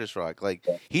 about Chris Rock. Like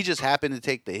he just happened to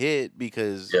take the hit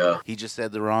because Yeah. he just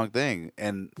said the wrong thing,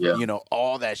 and Yeah. you know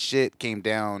all that shit came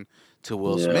down to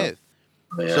Will Yeah. Smith.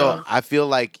 Yeah. So I feel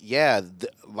like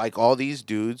like all these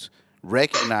dudes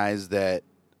recognize that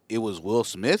it was Will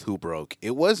Smith who broke.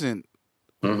 It wasn't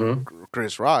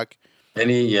Chris Rock.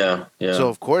 Yeah. So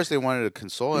of course they wanted to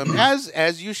console him,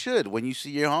 as you should. When you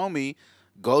see your homie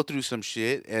go through some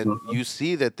shit and you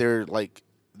see that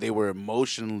they were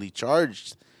emotionally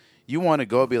charged, you want to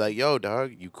go be like, "Yo,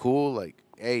 dog, you cool? Like,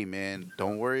 hey, man,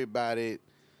 don't worry about it.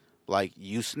 Like,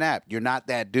 you snapped. You're not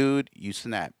that dude. You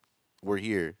snapped. We're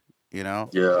here. You know?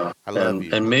 Yeah. I love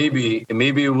you." And maybe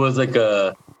it was like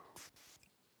a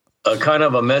kind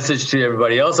of a message to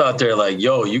everybody else out there, like,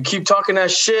 yo, you keep talking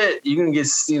that shit, you're gonna get,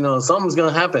 something's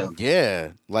gonna happen.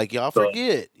 Yeah, like y'all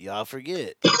forget.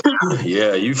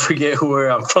 Yeah, you forget where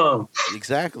I'm from.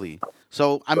 Exactly.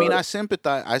 So I mean, I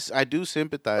sympathize. I do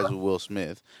sympathize with Will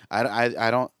Smith. I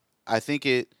don't. I think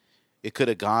it could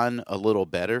have gone a little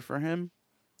better for him.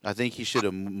 I think he should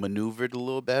have maneuvered a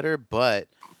little better. But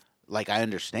like, I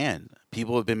understand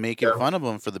people have been making fun of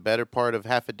him for the better part of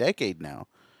half a decade now.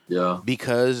 Yeah.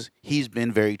 Because he's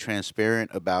been very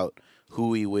transparent about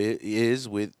who he is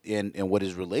with and what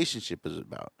his relationship is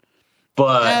about.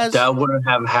 But that wouldn't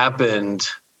have happened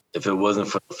if it wasn't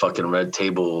for the fucking red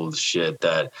table shit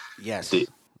that. Yes.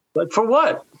 Like, for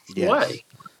what? Yes. Why?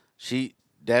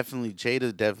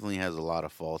 Jada definitely has a lot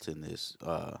of fault in this.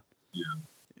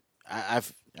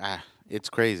 It's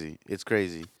crazy. It's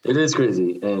crazy. It is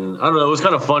crazy. And I don't know, it was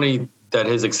kind of funny that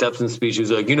his acceptance speech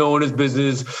was like, in this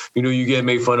business, you get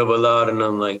made fun of a lot. And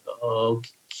I'm like,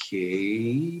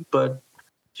 okay, but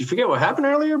did you forget what happened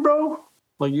earlier, bro?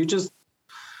 Like,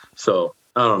 so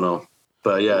I don't know.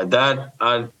 But yeah,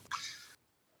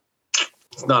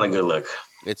 it's not a good look.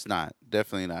 It's not.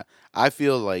 Definitely not. I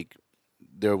feel like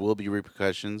there will be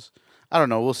repercussions. I don't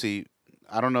know. We'll see.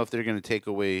 I don't know if they're going to take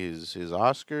away his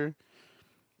Oscar.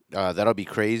 That'll be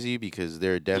crazy because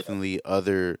there are definitely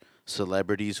other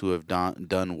celebrities who have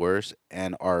done worse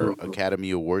and are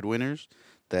Academy Award winners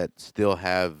that still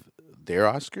have their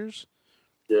Oscars.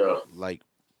 Yeah. Like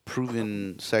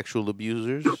proven sexual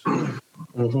abusers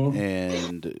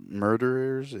and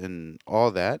murderers and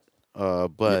all that.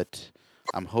 But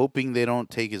I'm hoping they don't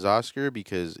take his Oscar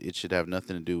because it should have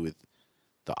nothing to do with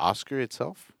the Oscar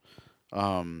itself.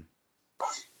 But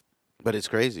it's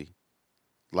crazy.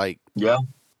 Like, yeah.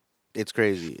 It's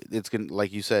crazy. It's gonna,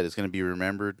 like you said, it's gonna be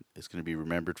remembered. It's gonna be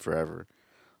remembered forever.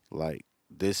 Like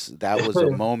that was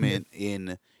a moment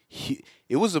in.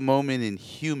 It was a moment in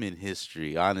human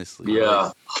history, honestly.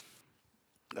 Yeah.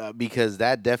 Because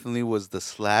that definitely was the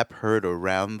slap heard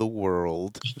around the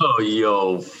world. Oh,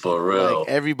 yo, for real. Like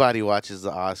everybody watches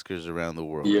the Oscars around the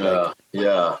world. Yeah,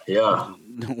 like, yeah.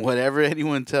 Whatever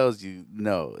anyone tells you,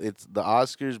 no, it's the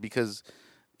Oscars because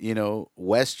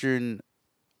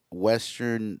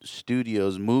Western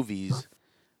studios movies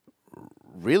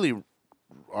really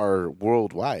are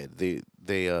worldwide. They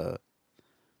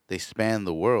span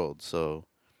the world. So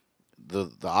the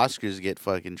Oscars get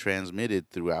fucking transmitted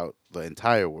throughout the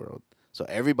entire world. So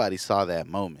everybody saw that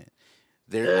moment.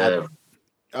 Yes,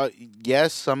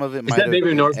 some of it might have maybe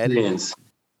been North edited. Koreans.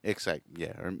 Exact,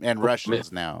 yeah, and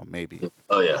Russians now maybe.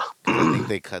 Oh yeah, I think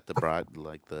they cut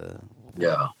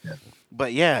Yeah.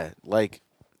 But yeah, like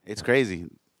it's crazy.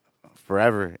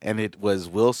 Forever, and it was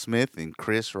Will Smith and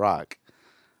Chris Rock.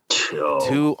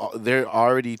 They're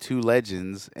already two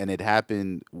legends, and it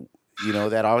happened.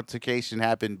 That altercation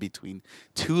happened between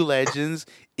two legends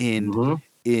in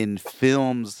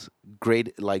film's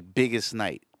biggest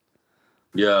night.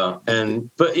 Yeah,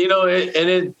 but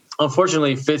it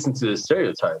unfortunately fits into the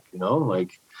stereotype.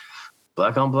 Like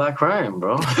black on black crime,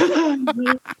 bro.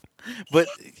 But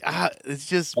it's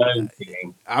just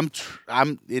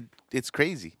it's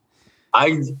crazy.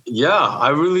 I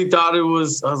really thought it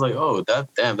was. I was like, oh,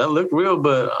 that looked real,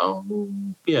 but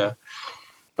yeah.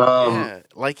 It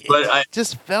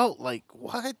just felt like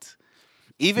what?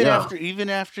 Even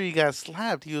after he got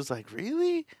slapped, he was like,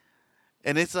 really?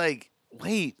 And it's like,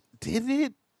 wait,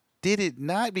 did it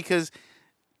not? Because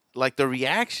like the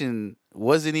reaction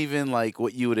wasn't even like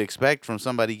what you would expect from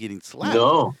somebody getting slapped.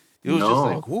 No. It was just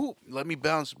like, whoa, let me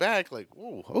bounce back. Like,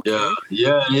 whoa, okay.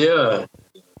 Yeah.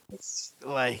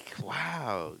 Like,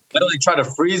 wow. I try to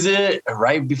freeze it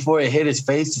right before it hit his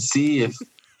face to see if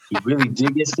he really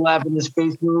did get slapped in his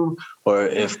face move, or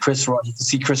if Chris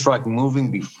Rock moving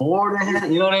before the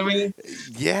hit. You know what I mean?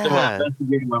 Yeah. So I'm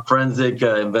investigating my forensic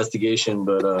investigation,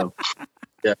 but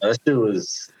yeah, that shit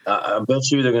was. I bet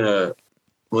you they're gonna,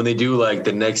 when they do like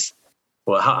the next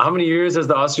Well, how many years has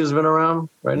the Oscars been around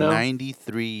right now?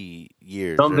 93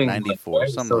 years Something or 94, right?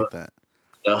 something So like that.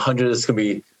 100. This could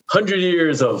be 100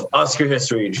 years of Oscar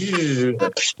history. They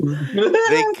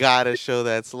gotta show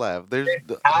that slap.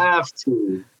 Have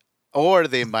to. Or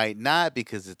they might not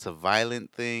because it's a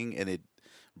violent thing and it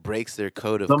breaks their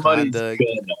code of Somebody's conduct.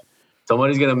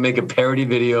 Somebody's gonna make a parody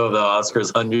video of the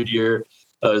Oscars 100-year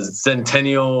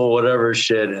centennial whatever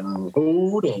shit, and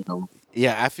damn.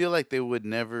 Yeah, I feel like they would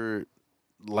never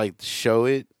like show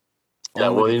it. Yeah,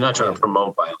 well, you're not trying to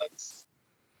promote violence,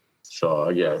 so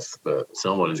I guess, but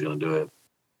somebody's gonna do it.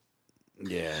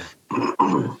 Yeah.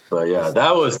 But yeah,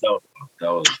 that was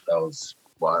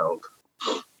wild.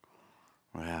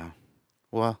 Wow.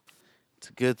 Well, it's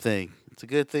a good thing. It's a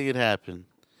good thing it happened.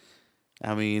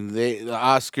 I mean, the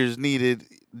Oscars needed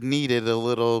a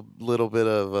little bit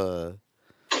of a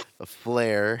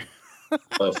flair.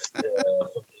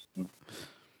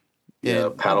 Yeah,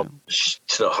 paddle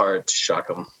to the heart, shock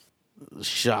them.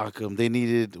 Shock them. They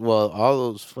needed. Well, all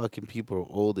those fucking people are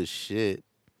old as shit.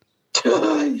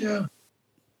 Yeah.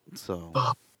 So,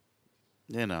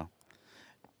 you know.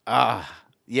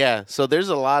 Yeah. So there's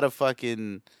a lot of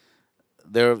fucking.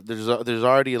 There's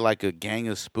already like a gang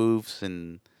of spoofs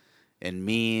and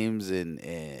memes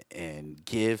and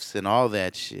gifs and all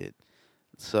that shit.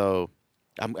 So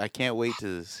I can't wait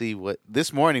to see what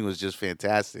this morning was just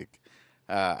fantastic.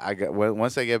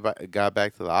 Once I got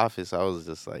back to the office, I was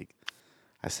just like,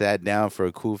 I sat down for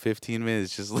a cool 15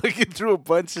 minutes just looking through a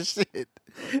bunch of shit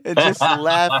and just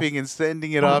laughing and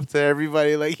sending it off to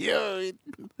everybody like, yo,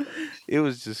 it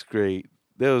was just great.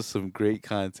 There was some great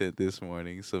content this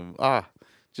morning.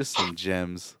 Just some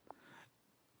gems.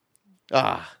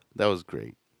 That was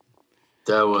great.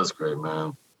 That was great,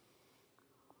 man.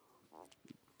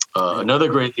 Another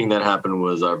great thing that happened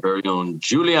was our very own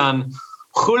Julian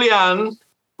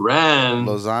ran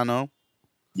Lozano.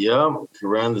 Yeah, he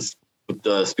ran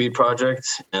the Speed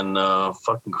Project, and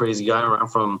fucking crazy guy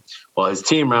his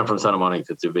team ran from Santa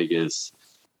Monica to Vegas.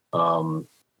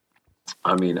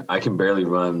 I mean, I can barely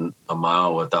run a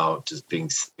mile without just being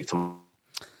sick.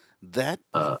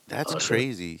 That's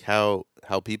crazy how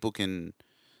people can,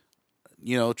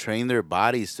 train their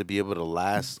bodies to be able to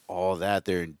last all that,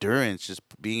 their endurance, just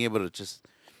being able to just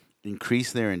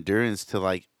increase their endurance to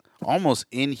like almost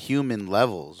inhuman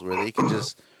levels where they can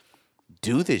just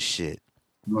do this shit.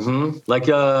 Mm-hmm. Like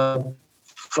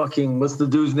fucking what's the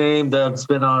dude's name that's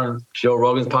been on Joe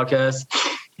Rogan's podcast?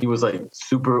 He was like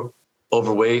super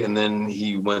overweight, and then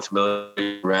he went to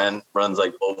military, runs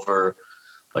like over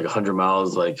like 100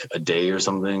 miles like a day or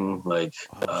something. Like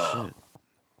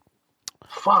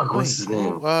what's his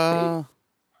name?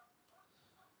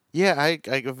 Yeah, I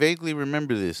vaguely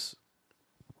remember this.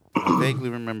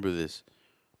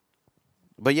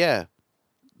 But yeah,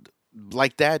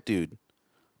 like that dude,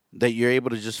 that you're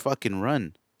able to just fucking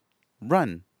run.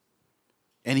 And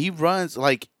he runs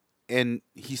and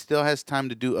he still has time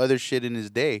to do other shit in his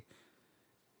day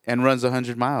and runs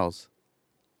 100 miles.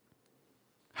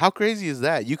 How crazy is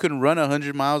that? You can run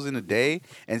 100 miles in a day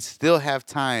and still have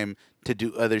time to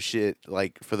do other shit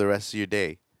like for the rest of your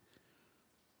day.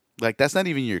 Like that's not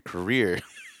even your career.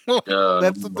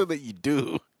 That's something that you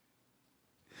do.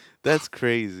 That's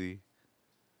crazy.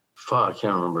 Fuck, I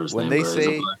can't remember his name.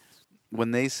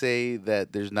 When they say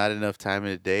that there's not enough time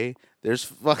in a day, there's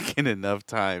fucking enough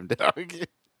time, dog.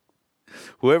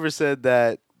 Whoever said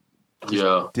that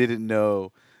didn't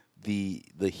know the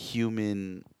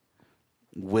human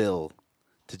will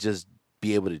to just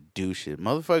be able to do shit.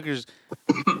 Motherfuckers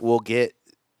will get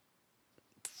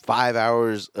 5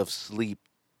 hours of sleep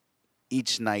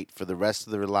each night for the rest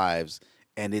of their lives,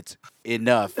 and it's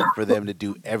enough for them to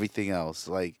do everything else.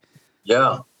 Like,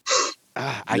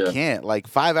 I can't. Like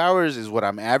 5 hours is what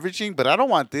I'm averaging, but I don't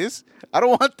want this. I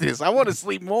want to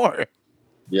sleep more.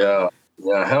 Yeah,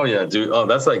 hell yeah, dude. Oh,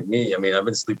 that's like me. I mean, I've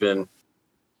been sleeping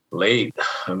late.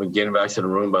 I've been getting back to the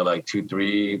room by like 2,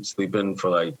 3, sleeping for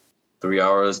like 3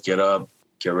 hours, get up,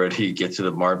 get ready, get to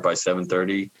the mark by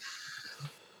 7:30.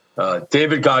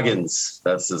 David Goggins,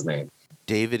 that's his name.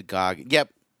 David Goggins. Yep.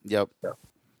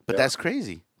 But that's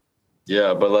crazy.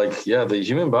 Yeah, but like, the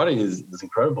human body is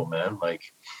incredible, man.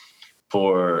 Like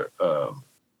for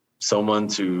someone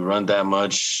to run that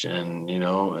much and,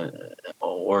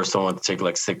 or someone to take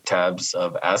like 6 tabs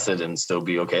of acid and still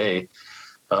be okay.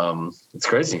 It's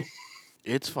crazy.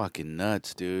 It's fucking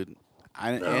nuts, dude.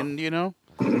 And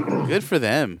good for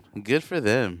them.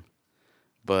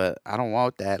 But I don't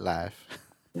want that life.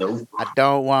 Nope. I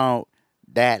don't want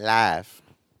that life.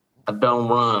 I don't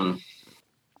run.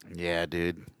 Yeah,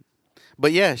 dude.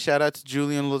 But yeah, shout out to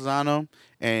Julian Lozano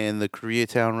and the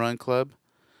Koreatown Run Club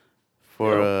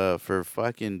Yep. For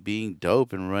fucking being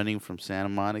dope and running from Santa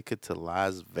Monica to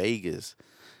Las Vegas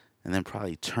and then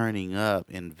probably turning up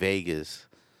in Vegas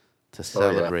to Oh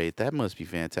yeah. celebrate. That must be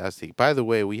fantastic. By the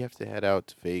way, we have to head out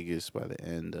to Vegas by the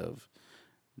end of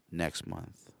next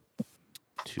month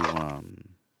to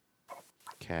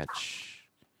catch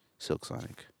Silk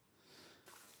Sonic.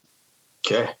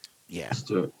 Okay. Yeah, Let's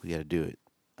do it. we got to do it.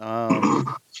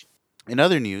 In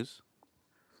other news,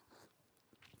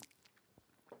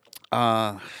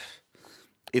 uh,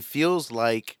 it feels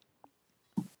like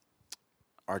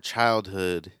our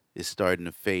childhood is starting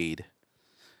to fade.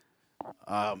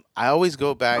 I always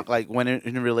go back, like when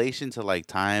in relation to like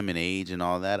time and age and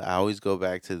all that. I always go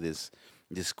back to this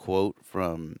quote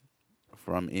from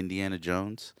Indiana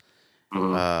Jones.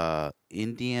 Mhm.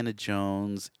 Indiana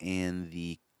Jones and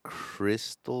the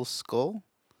Crystal Skull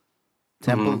Mhm.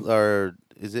 Temple, or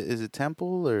is it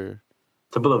Temple or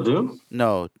Temple of Doom.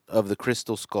 no, of the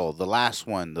Crystal Skull, the last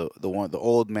one, the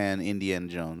old man Indiana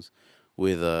Jones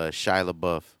with Shia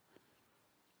LaBeouf,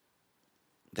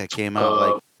 that came out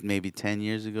like Uh, maybe 10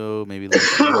 years ago, maybe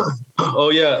less than that. oh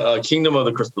yeah, Kingdom of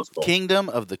the Crystal Skull. Kingdom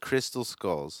of the Crystal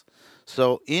Skulls.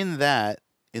 So in that,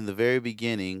 in the very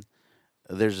beginning,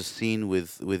 there's a scene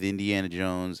with Indiana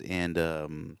Jones and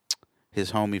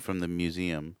his homie from the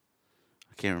museum.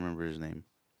 I can't remember his name,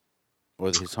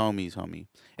 or his homie's homie.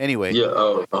 Anyway, Yeah.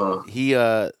 Oh.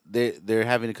 they're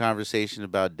having a conversation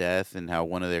about death and how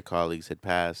one of their colleagues had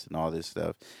passed and all this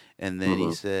stuff. And then he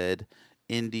Mhm. said,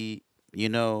 "Indy, you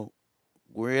know,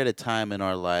 we're at a time in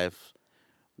our life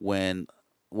when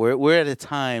we're at a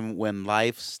time when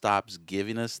life stops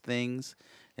giving us things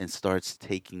and starts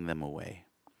taking them away."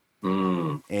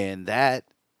 Mm. And that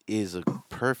is a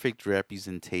perfect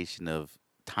representation of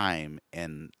time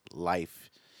and life,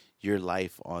 your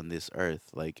life on this earth.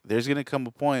 Like, there's going to come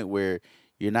a point where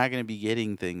you're not going to be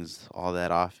getting things all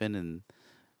that often, and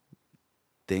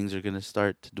things are going to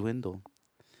start to dwindle.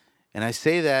 And I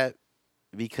say that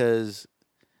because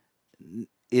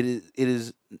it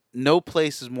is no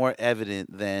place is more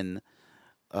evident than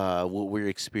what we're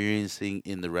experiencing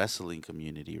in the wrestling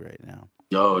community right now.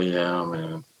 Oh yeah,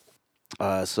 man.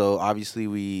 So obviously,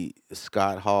 we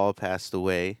Scott Hall passed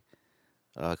away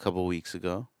a couple weeks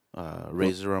ago.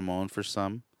 Razor Ramon for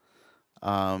some,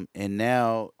 and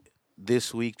now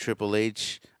this week Triple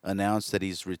H announced that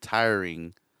he's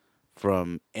retiring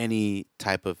from any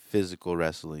type of physical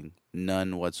wrestling,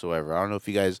 none whatsoever. I don't know if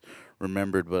you guys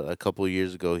remembered, but a couple of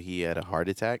years ago he had a heart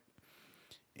attack,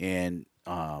 and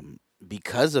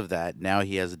because of that, now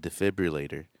he has a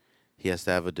defibrillator. He has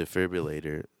to have a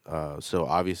defibrillator. So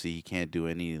obviously he can't do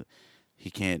any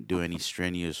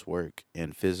strenuous work,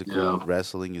 and physical Yeah.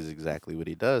 wrestling is exactly what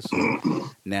he does. So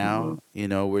now,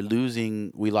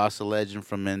 Mhm. we lost a legend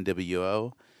from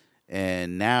NWO,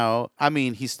 and now, I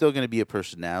mean, he's still going to be a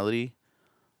personality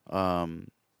um,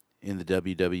 in the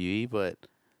WWE, but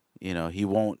he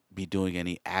won't be doing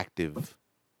any active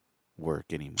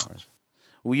work anymore.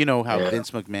 Well, you know how Yeah.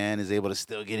 Vince McMahon is able to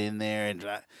still get in there and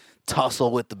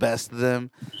tussle with the best of them.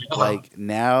 Like,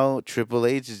 now, Triple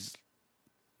H is,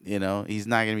 he's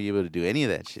not going to be able to do any of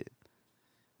that shit.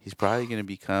 He's probably going to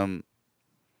become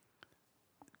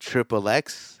Triple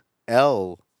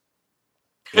XL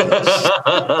H.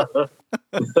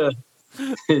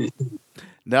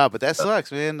 No, but that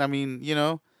sucks, man. I mean,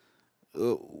 uh,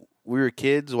 we were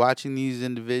kids watching these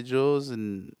individuals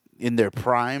and in their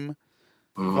prime,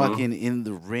 Mhm. fucking in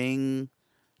the ring,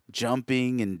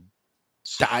 jumping and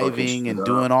Fucking diving shit and up.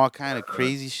 doing all kind of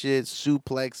crazy shit,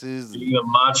 suplexes. Being the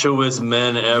machoest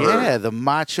men ever. Yeah, the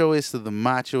machoest of the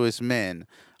machoest men,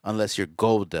 unless you're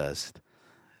Gold Dust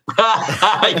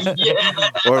Yeah.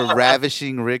 or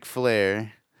ravishing Ric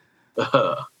Flair.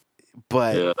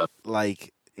 But Yeah.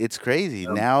 like, it's crazy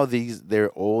now.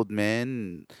 They're old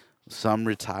men. Some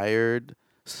retired,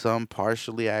 some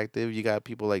partially active. You got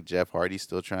people like Jeff Hardy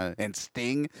still trying, and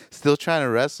Sting still trying to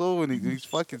wrestle when he's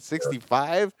fucking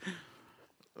 65.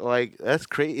 Like, that's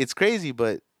crazy. It's crazy,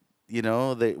 but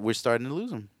we're starting to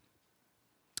lose them.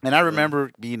 And I Yeah.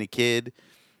 remember being a kid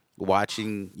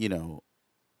watching,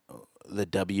 the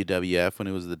WWF when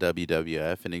it was the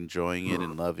WWF, and enjoying it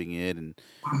and loving it, and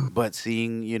but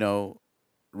seeing,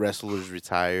 wrestlers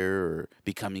retire or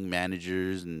becoming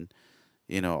managers and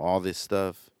all this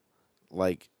stuff,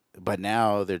 like, but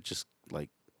now they're just like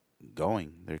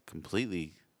going, they're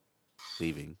completely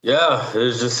leaving. Yeah,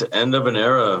 it's just end of an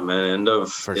era, man. End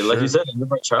of, For like you sure. said, end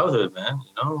of our childhood, man.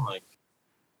 Like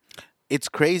It's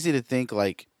crazy to think,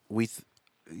 like, we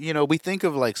think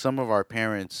of like some of our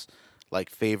parents, like,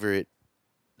 favorite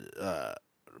uh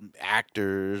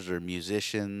actors or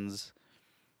musicians,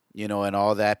 and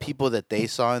all that, people that they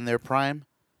saw in their prime.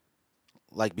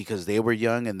 like because they were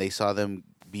young and they saw them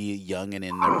be young and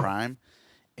in their prime,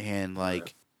 and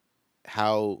like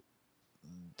how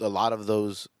a lot of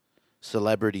those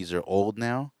celebrities are old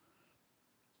now,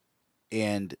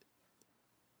 and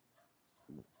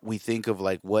we think of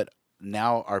like what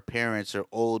now our parents are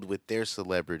old with their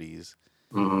celebrities.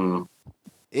 Mm-hmm.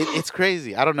 It's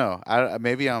crazy. I don't know.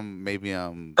 Maybe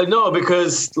I'm. No,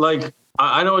 because like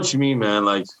I know what you mean, man.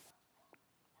 Like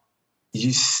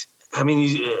you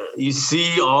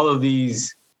see all of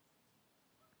these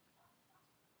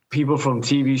people from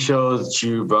TV shows that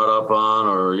you brought up on,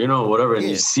 or whatever, and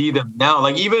you see them now.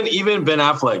 Like even Ben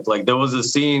Affleck. Like there was a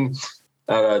scene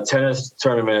at a tennis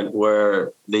tournament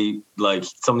where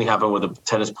something happened with a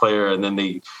tennis player, and then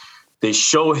they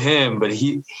show him, but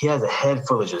he has a head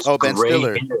full of just Ben gray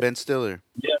Stiller. hair. Ben Stiller.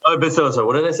 Yeah, Ben Stiller. Sorry,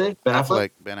 what did I say? Ben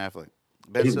Affleck. Ben Affleck.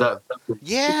 Ben Stiller.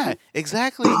 Yeah,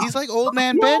 exactly. He's like old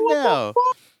man Ben now.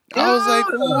 I was like,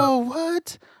 whoa,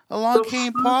 what? Along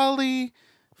Came Polly.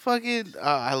 Fucking,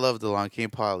 I loved Along Came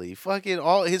Polly. Fucking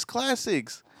all his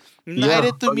classics. Night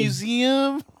at the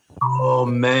Museum. Oh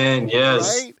man,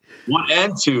 yes. Right? 1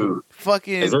 and 2.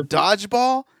 Fucking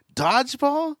Dodgeball.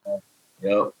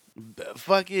 Yep.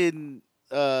 Fucking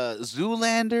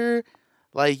Zoolander.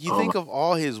 Like you think of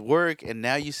all his work, and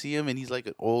now you see him, and he's like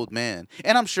an old man.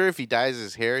 And I'm sure if he dyes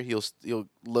his hair, he'll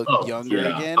look younger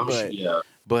again.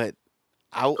 But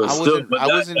I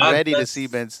wasn't ready to see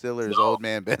Ben Stiller's old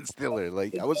man Ben Stiller.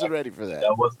 Like I wasn't ready for that.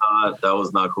 That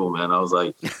was not cool, man. I was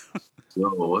like, yo,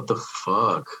 what the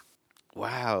fuck?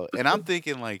 Wow. And I'm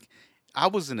thinking like I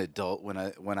was an adult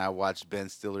when I watched Ben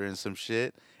Stiller in some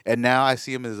shit, and now I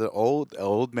see him as an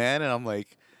old man, and I'm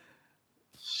like,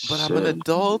 but I'm an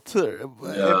adult. Am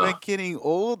I getting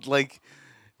old? Like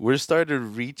we're starting to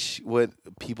reach what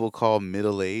people call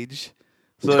middle age.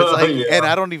 So it's like, and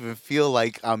I don't even feel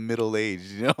like I'm middle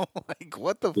aged. Like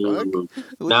what the fuck?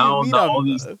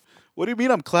 What do you mean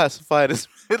I'm classified as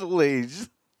middle aged?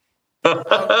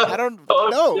 I don't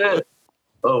know. Shit.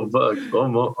 Oh fuck!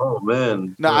 Oh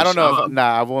man! No, I don't know.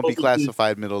 I won't be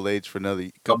classified middle aged for another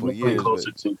couple of years. I'm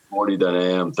closer to 40 than I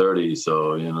am 30.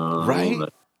 So right?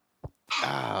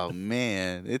 Oh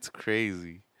man, it's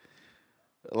crazy.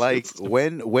 Like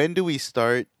when do we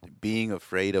start being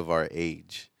afraid of our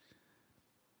age?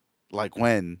 Like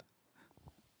when?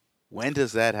 When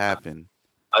does that happen?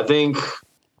 I think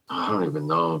I don't even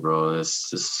know, bro. It's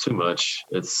just too much.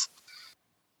 It's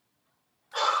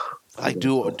like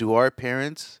do our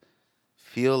parents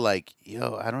feel like,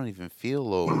 yo, I don't even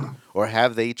feel old? Or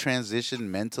have they transitioned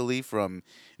mentally from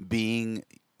being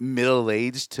middle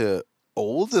aged to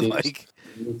old? Like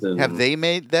have they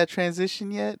made that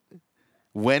transition yet?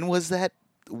 When was that?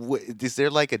 Is there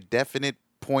like a definite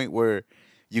point where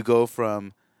you go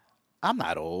from I'm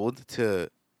not old to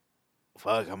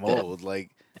fuck, I'm old?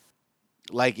 Like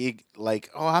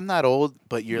oh, I'm not old,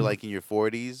 but you're like in your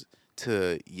 40s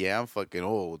to yeah, I'm fucking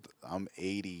old. I'm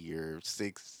 80 or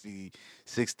 60,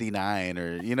 69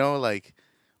 or like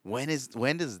when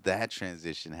does that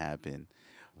transition happen?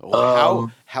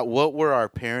 What were our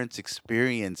parents'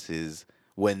 experiences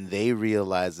when they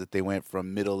realized that they went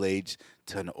from middle age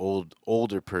to an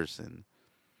older person?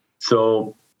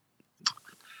 So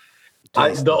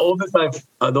the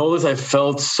oldest I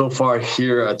felt so far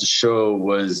here at the show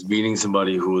was meeting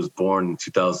somebody who was born in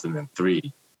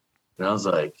 2003, and I was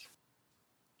like,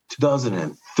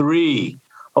 2003.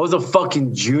 I was a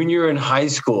fucking junior in high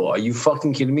school. Are you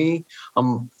fucking kidding me?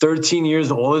 I'm 13 years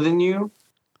older than you,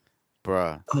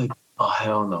 bruh. Like, oh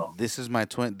hell no. This is my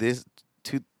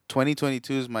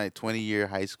 2022 is my 20-year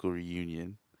high school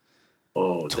reunion.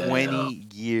 Oh, 20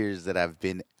 years that I've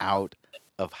been out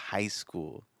of high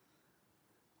school.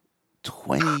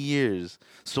 20 years.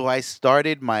 So I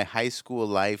started my high school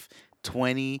life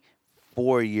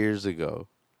 24 years ago.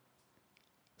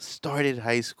 Started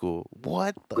high school.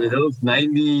 What the? Wait, that was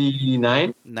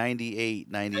 99?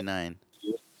 98, 99.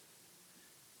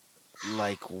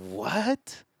 Like,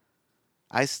 what?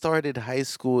 I started high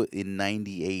school in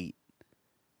 98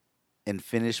 and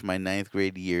finished my 9th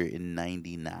grade year in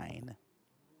 99.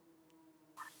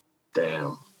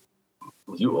 Damn.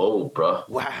 You old, bro.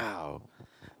 Wow.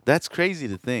 That's crazy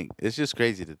to think. It's just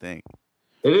crazy to think.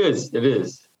 It is.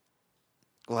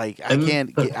 Like,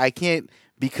 I can't,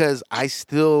 because I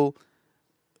still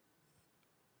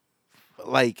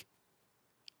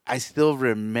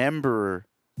remember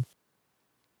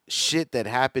shit that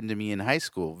happened to me in high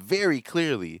school very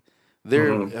clearly.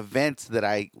 There are events that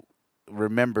I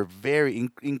remember very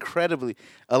incredibly.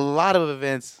 A lot of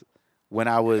events when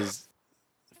I was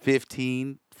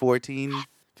 15, 16,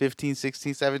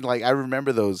 17. Like, I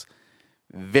remember those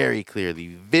very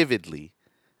clearly, vividly.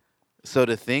 So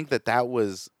to think that that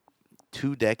was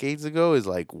 2 decades ago is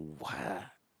like, wow.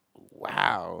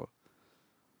 Wow.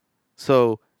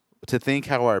 So to think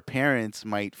how our parents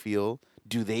might feel,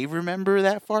 do they remember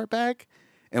that far back?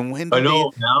 And I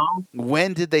know now.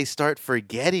 when did they start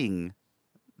forgetting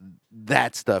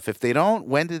that stuff? If they don't,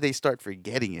 when did they start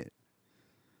forgetting it?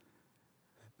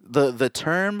 The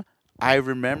term I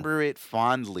remember it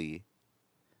fondly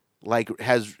like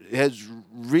has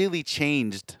really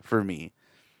changed for me.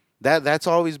 That's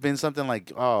always been something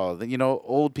like, oh,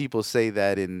 old people say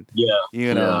that in Yeah,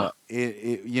 yeah.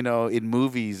 in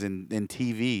movies and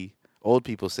TV. Old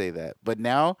people say that. But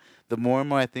now the more and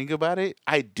more I think about it,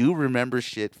 I do remember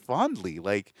shit fondly.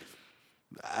 Like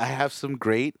I have some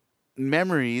great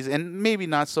memories and maybe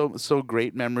not so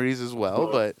great memories as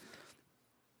well, but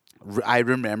I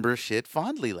remember shit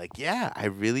fondly. Like, yeah, I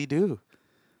really do.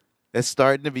 It's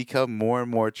starting to become more and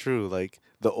more true. Like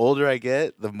the older I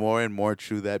get, the more and more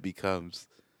true that becomes.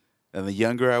 And the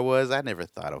younger I was, I never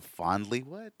thought of fondly.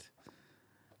 What?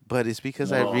 But it's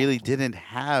because I No, really didn't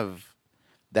have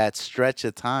that stretch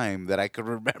of time that I could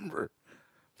remember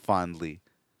fondly.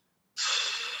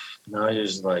 now you're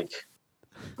just like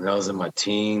when I was in my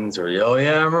teens, or oh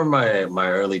yeah, I remember my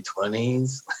early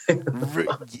 20s.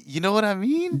 You know what I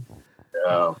mean?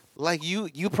 Yeah, Like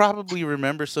you probably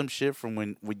remember some shit from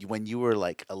when you were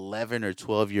like 11 or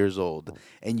 12 years old,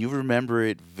 and you remember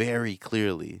it very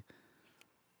clearly.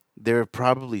 There are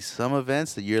probably some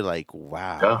events that you're like,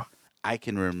 wow, yeah, I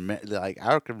can remember. Like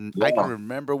I can yeah.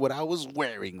 remember what I was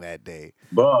wearing that day.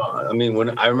 But I mean,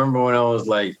 when I remember when I was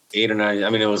like 8 or 9, I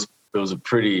mean, it was a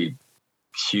pretty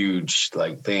huge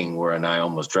like thing where and I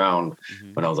almost drowned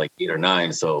Hmm. when I was like 8 or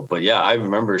 9. So, but yeah, I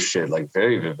remember shit like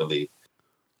very vividly.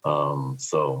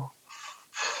 So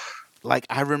Like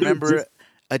I dude, remember just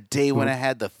a day when I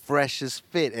had the freshest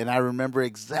fit, and I remember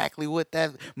exactly what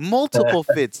that multiple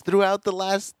fits throughout the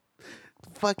last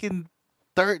fucking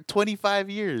 25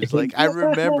 years. Like I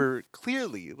remember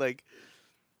clearly. Like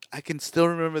I can still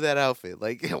remember that outfit.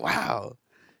 Like wow.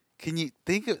 Can you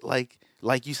think of like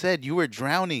you said you were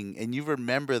drowning and you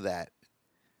remember that?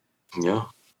 yeah.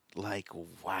 Like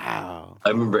wow. I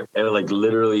remember like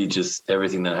literally just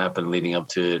everything that happened leading up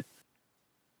to it.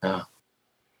 Yeah.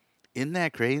 Isn't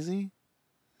that crazy? And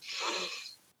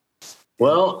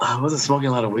Well, I wasn't smoking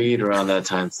a lot of weed around that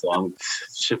time, so I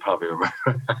should probably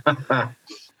remember.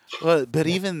 well, but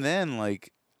even then,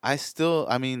 like I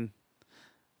mean,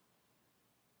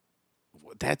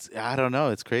 that's I don't know.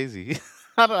 It's crazy.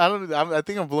 I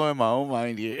think I'm blowing my own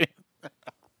mind here.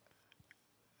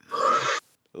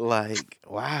 Like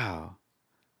wow.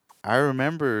 I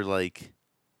remember like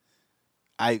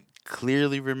I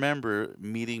clearly remember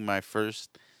meeting my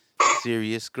first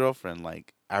serious girlfriend.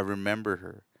 Like I remember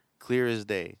her clear as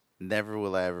day. Never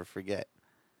will I ever forget.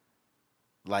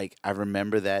 Like I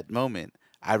remember that moment.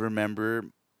 I remember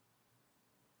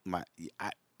my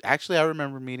I I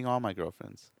remember meeting all my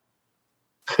girlfriends.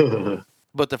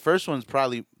 But the first one's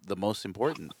probably the most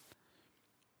important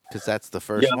cuz that's the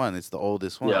first Yeah, one. It's the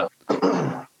oldest one.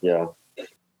 yeah, yeah.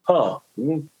 Huh.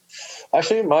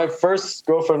 Actually, my first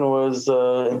girlfriend was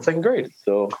in second grade,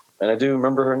 so and I do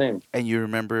remember her name. And you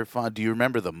remember do you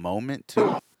remember the moment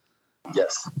too?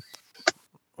 Yes.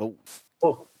 Oh,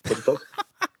 Oh, what the fuck?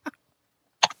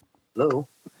 Hello.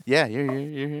 yeah, you're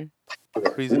here.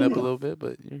 Freezing up a little bit,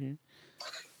 but you're here.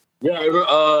 Yeah.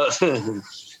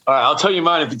 All right, I'll tell you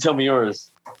mine if you tell me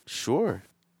yours. Sure.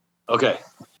 Okay.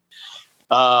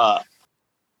 Uh,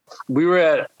 we were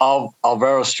at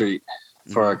Alvaro Street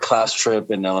for a class trip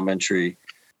in elementary.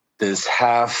 This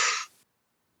half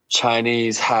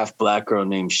Chinese, half black girl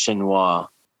named Shinhua.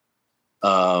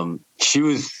 She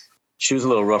was a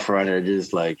little rough around her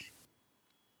edges, like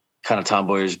kind of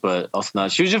tomboyish, but also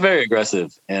not. She was just very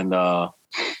aggressive, and I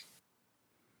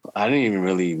didn't even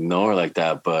really know her like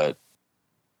that. But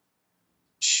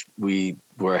we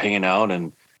were hanging out,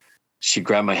 and she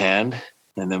grabbed my hand,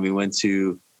 and then we went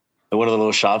to one of the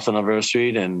little shops on Alvaro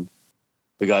Street, and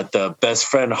we got the best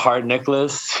friend heart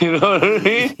necklace. You know what I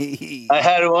mean? I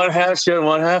had one half, she had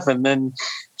one half, and then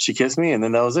she kissed me, and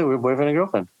then that was it. We were boyfriend and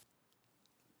girlfriend.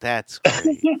 That's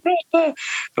great. And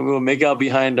we will make out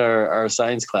behind our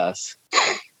science class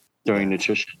during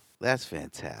nutrition. That's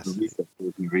fantastic.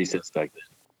 Recess back then.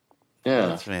 Yeah.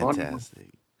 That's fantastic.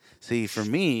 See, for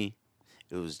me,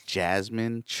 it was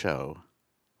Jasmine Cho,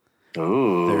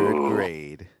 Ooh. third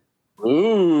grade.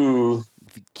 Ooh.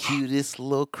 The cutest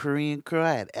little Korean girl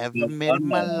I had ever met in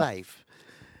my life.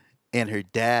 And her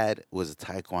dad was a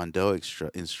Taekwondo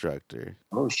instructor.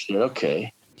 Oh, shit.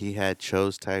 Okay. He had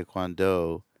chose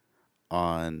Taekwondo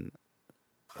on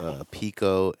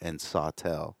Pico and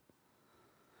Sawtell.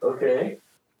 Okay.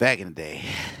 back in the day.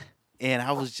 And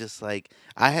I was just like,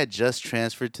 I had just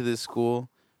transferred to this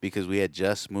school because we had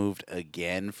just moved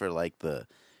again for like the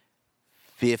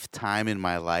fifth time in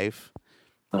my life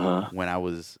when I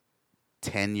was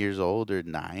 10 years old or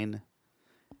 9.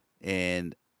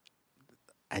 And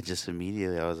I just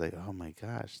immediately, I was like, oh my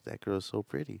gosh, that girl's so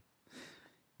pretty.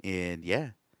 And yeah.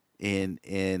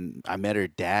 And I met her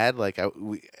dad. Like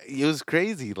it was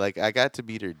crazy. Like I got to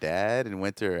meet her dad and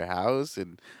went to her house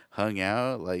and hung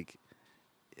out. Like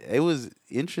it was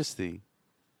interesting,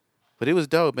 but it was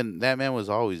dope. And that man was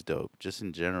always dope, just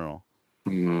in general,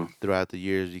 throughout the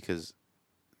years. Because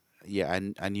yeah,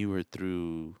 I knew her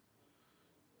through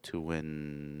to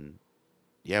when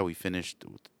we finished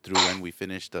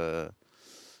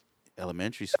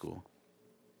elementary school,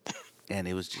 and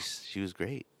it was just she was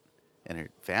great, and her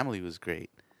family was great.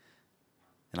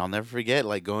 And I'll never forget,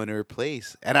 like, going to her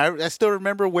place. And I still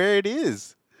remember where it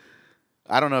is.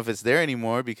 I don't know if it's there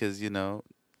anymore because,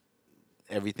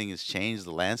 everything has changed.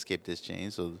 The landscape has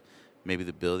changed. So maybe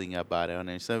the building got bought out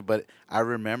and stuff. But I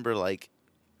remember, like,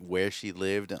 where she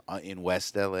lived in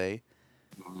West L.A.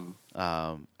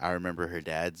 I remember her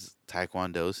dad's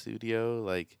Taekwondo studio.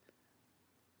 Like,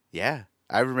 yeah.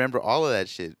 I remember all of that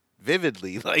shit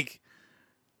vividly. Like,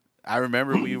 I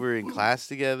remember we were in class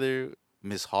together.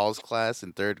 Miss Hall's class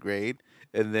in 3rd grade,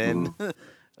 and then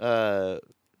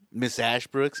Miss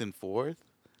Ashbrook's in 4th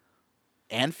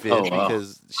and 5th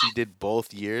because she did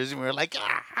both years, and we were like,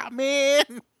 man.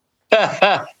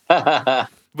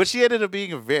 But she ended up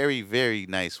being a very, very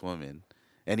nice woman,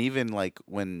 and even like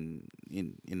when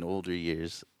in older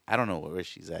years, I don't know where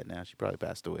she's at now. She probably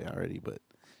passed away already, but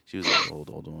she was an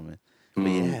old woman. But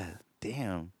yeah,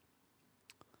 damn,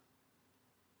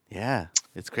 yeah,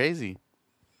 it's crazy.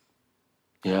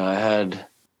 Yeah, I had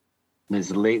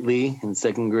Miss Lately in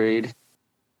 2nd grade,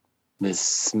 Miss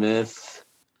Smith.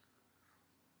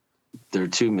 There were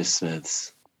 2 Miss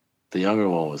Smiths. The younger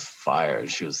one was fire.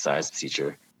 She was a science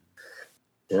teacher.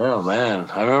 Yeah,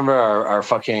 man. I remember our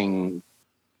fucking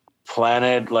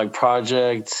planet like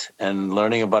project and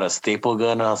learning about a staple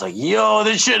gun. I was like, yo,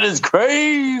 this shit is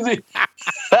crazy.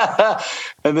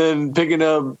 And then picking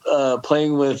up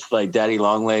playing with like Daddy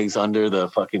Longlegs under the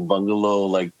fucking bungalow,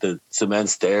 like the cement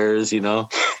stairs,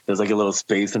 there's like a little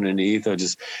space underneath. Or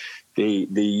just they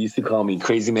used to call me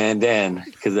Crazy Man Dan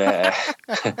because I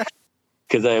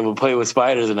would play with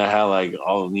spiders and I had like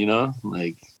all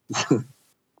like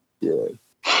yeah.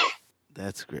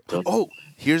 That's great. Oh,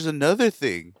 here's another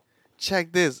thing.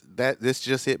 Check this. This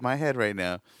just hit my head right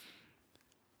now.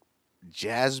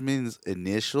 Jasmine's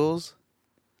initials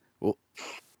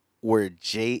were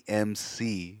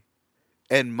JMC,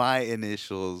 and my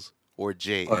initials were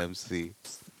JMC.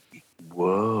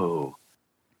 Whoa.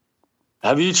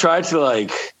 Have you tried to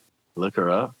like look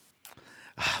her up?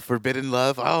 Forbidden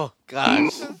Love? Oh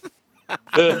gosh.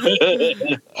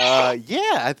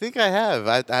 Yeah, I think I have.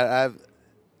 I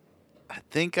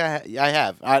think I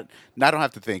have. I don't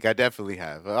have to think. I definitely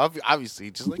have.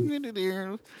 Obviously, just like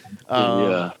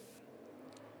yeah.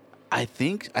 I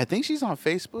think she's on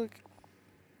Facebook.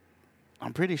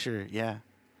 I'm pretty sure. Yeah,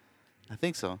 I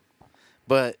think so.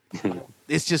 But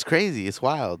it's just crazy. It's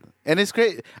wild, and it's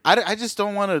great. I just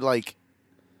don't want to like.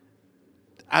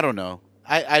 I don't know.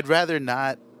 I'd rather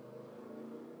not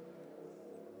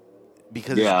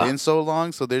because it's been so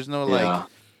long. So there's no like.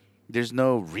 There's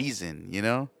no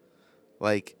reason,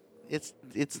 Like it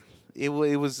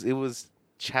was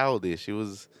childish. It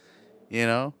was,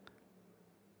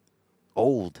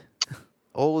 old,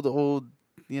 old,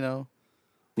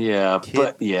 Yeah,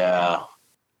 kid.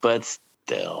 but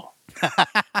still.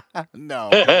 No.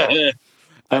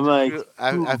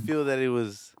 I feel that it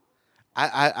was.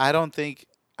 I don't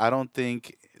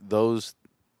think those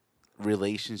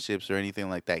relationships or anything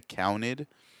like that counted.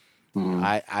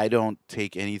 I don't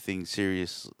take anything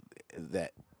serious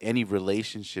any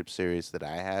relationship serious that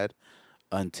I had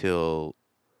until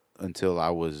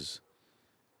I was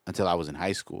in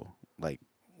high school. Like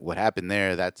what happened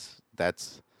there, that's a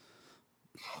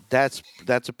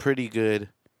pretty good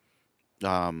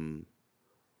not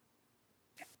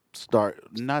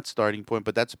starting point,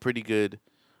 but that's a pretty good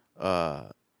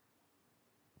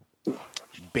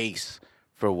base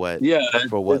for what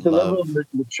it's a love. level of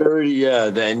maturity,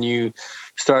 then you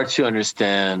start to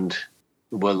understand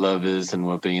what love is and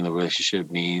what being in the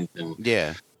relationship means and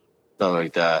stuff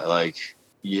like that. Like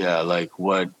like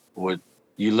what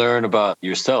you learn about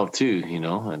yourself too,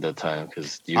 at that time.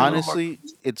 Because honestly,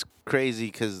 it's crazy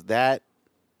because that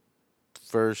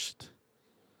first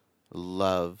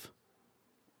love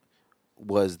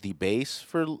was the base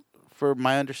for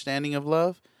my understanding of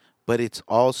love, but it's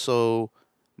also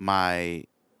my,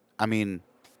 I mean,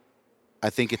 I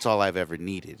think it's all I've ever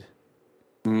needed.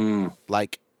 Mm,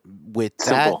 Like with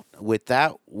simple.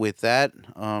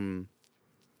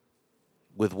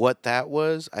 with what that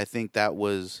was, I think that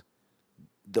was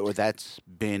or that's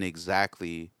been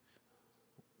exactly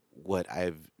what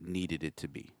I've needed it to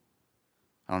be.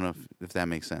 I don't know if that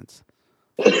makes sense.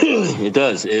 It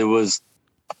does. It was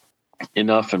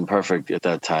enough and perfect at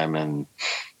that time, and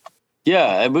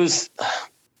yeah, it was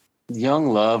young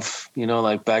love.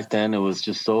 Like back then, it was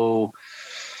just so.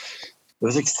 It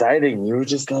was exciting. You were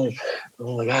just like,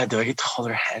 oh my god, do I get to hold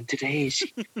her hand today?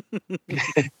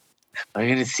 Are we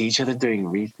going to see each other during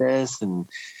recess and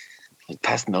like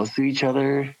pass notes to each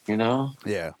other? Yeah.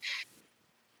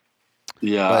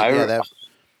 Yeah, But yeah,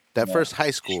 that first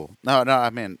high school. No, I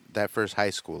mean that first high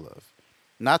school love,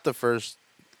 not the first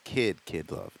kid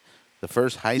love. The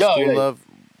first high no, school yeah, love,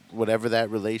 whatever that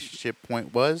relationship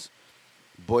point was,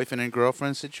 boyfriend and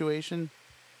girlfriend situation.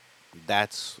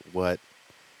 That's what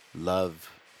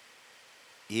love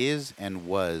is and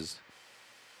was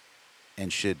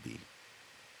and should be.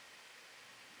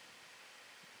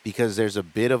 Because there's a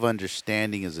bit of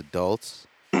understanding as adults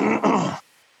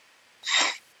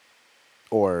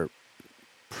or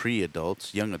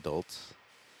pre-adults, young adults,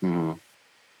 Mhm.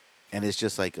 and it's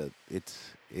just like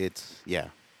it's yeah,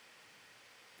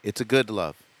 it's a good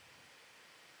love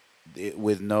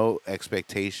with no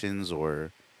expectations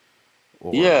or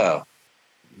Yeah,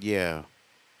 yeah, it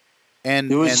and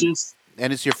was and just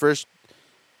and it's your first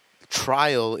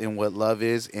trial in what love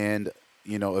is, and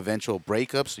eventual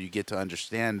breakup, so you get to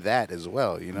understand that as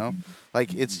well.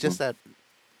 Like it's just that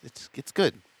it's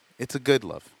good. It's a good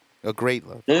love, a great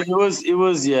love. it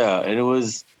was yeah, and it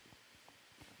was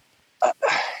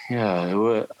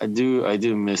yeah. I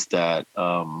do miss that.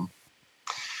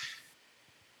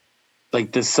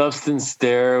 Like the substance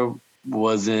there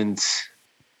wasn't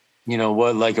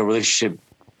what like a relationship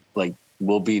like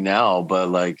will be now, but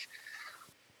like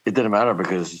it didn't matter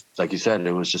because like you said,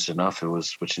 it was just enough. It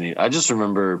was what you need. I just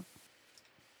remember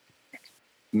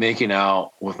making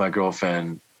out with my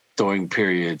girlfriend during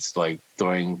periods, like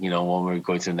during when we were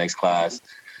going to the next class,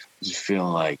 just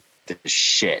feeling like the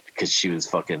shit because she was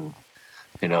fucking.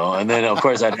 And then of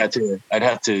course I'd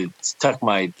have to tuck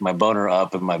my boner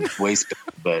up in my waist,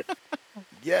 but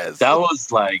Yes, that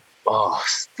was like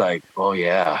oh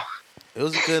yeah, it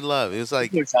was a good love. It was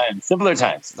like simpler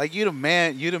times. you the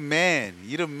man, you the man,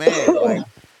 you the man. Like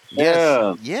yes,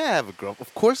 Yeah, yeah, I have a girl.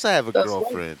 Of course, I have a that's right.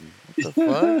 girlfriend. What the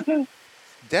fuck? Right.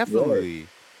 Definitely.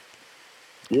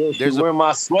 Yeah, she There's a wearing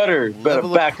my sweater. Better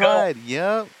level of back up. pride.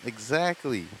 Yep,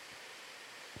 exactly.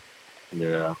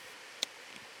 Yeah.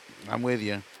 I'm with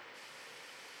you.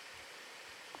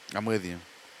 I'm with you.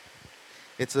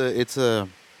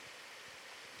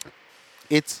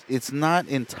 It's not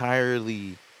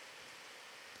entirely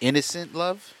innocent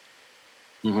love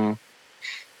Hmm.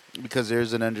 because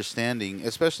there's an understanding,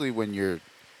 especially when you're,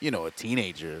 a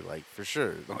teenager, like for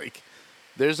sure. Like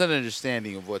there's an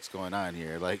understanding of what's going on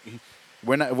here. Like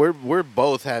we're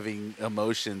both having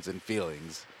emotions and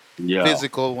feelings. Yeah.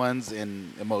 Physical ones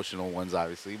and emotional ones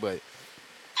obviously, but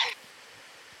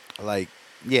like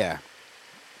yeah,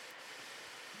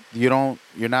 you're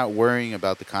not worrying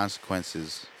about the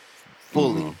consequences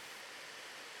fully.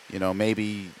 Hmm.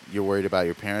 Maybe you're worried about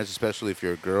your parents, especially if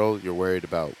you're a girl, you're worried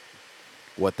about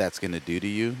what that's going to do to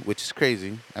you, which is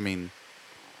crazy. I mean,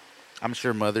 I'm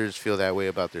sure mothers feel that way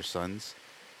about their sons.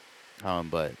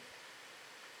 But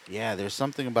yeah, there's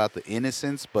something about the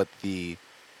innocence, but the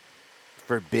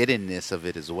forbiddenness of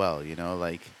it as well,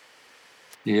 like,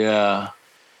 Yeah.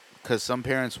 because some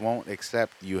parents won't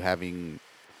accept you having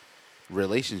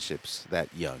relationships that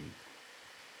young.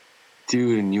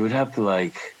 Dude, and you would have to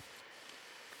like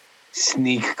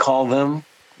sneak call them,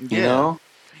 you Yeah. know?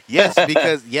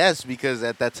 Yes, because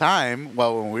at that time,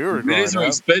 well, when we were Videos growing were up,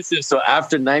 expensive, so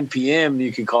after 9 p.m.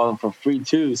 you could call them for free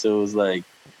too. So it was like,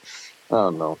 I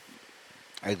don't know.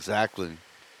 exactly.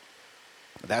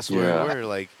 That's where we Yeah. were.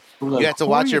 Like, We're you like, had to who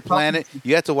are watch you your plan. talking to?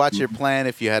 You had to watch your plan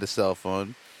if you had a cell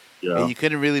phone, Yeah. and you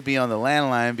couldn't really be on the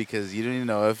landline because you didn't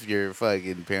know if your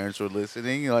fucking parents were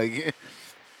listening, like,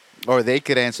 or they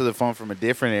could answer the phone from a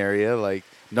different area. Like,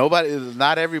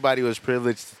 not everybody was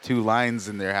privileged to two lines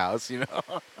in their house.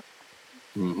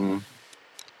 Hmm.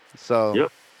 So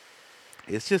Yep.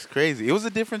 it's just crazy. It was a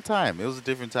different time. It was a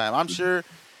different time. I'm sure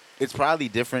it's probably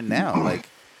different now. Like,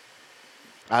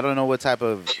 I don't know what type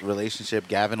of relationship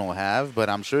Gavin will have, but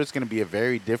I'm sure it's going to be a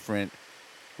very different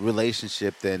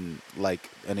relationship than like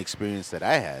an experience that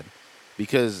I had,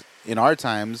 because in our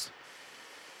times,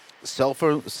 cell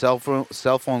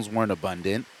phones weren't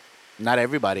abundant. Not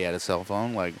everybody had a cell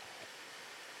phone. Like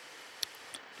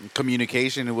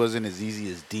Communication, it wasn't as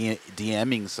easy as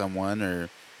DMing someone or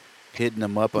hitting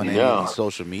them up on any of Yeah. these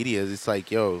social medias. It's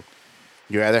like, yo,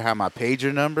 you either have my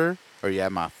pager number or you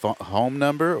have my home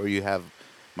number or you have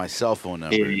my cell phone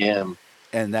number. Yeah.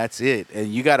 And that's it.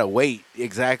 And you got to wait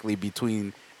exactly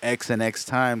between X and X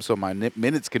time so my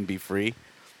minutes can be free.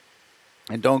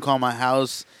 And don't call my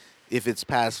house if it's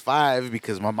past 5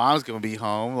 because my mom's going to be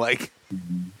home. Like,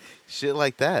 shit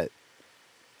like that.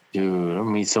 Dude, I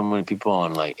meet so many people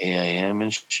on like AIM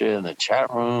and shit in the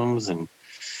chat rooms and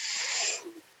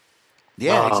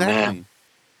Yeah, Oh, exactly. man.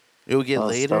 It will get Oh,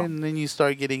 later, stuff. and then you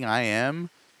start getting AIM.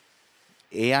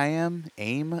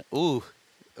 Ooh.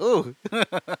 Ooh.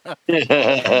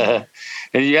 and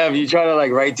you try to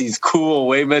like write these cool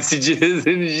away messages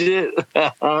and shit.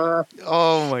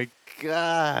 Oh, my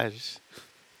gosh.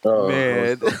 Oh,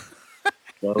 Man. that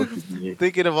was funny.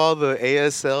 Thinking of all the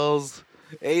ASLs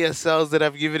that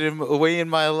I've given him away in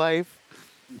my life.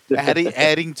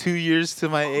 Adding 2 years to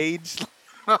my age.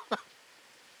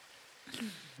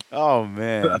 Oh,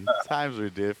 man. Times were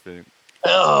different.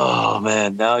 Oh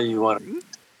man, now you want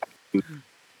to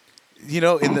You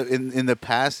know, in the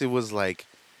past, it was like,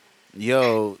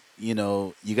 yo, you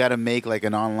know, you got to make like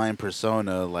an online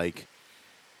persona. Like,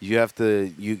 you get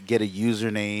a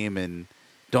username and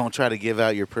don't try to give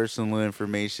out your personal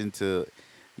information to,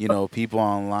 you know, people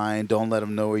online. Don't let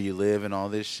them know where you live and all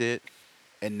this shit.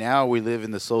 And now we live in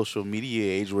the social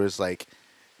media age where it's like,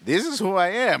 this is who I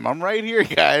am. I'm right here,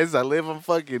 guys. I live on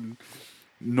fucking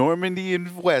Normandy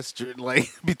and Western, like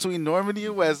between Normandy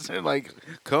and Western, like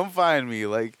come find me.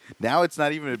 Like now it's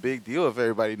not even a big deal if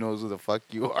everybody knows who the fuck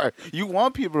you are. You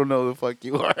want people to know who the fuck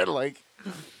you are. Like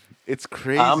it's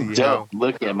crazy I'm dope.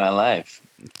 Look at my life.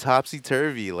 topsy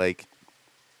turvy. Like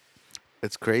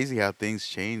it's crazy how things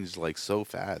change like so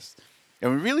fast.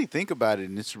 And we really think about it,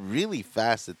 and it's really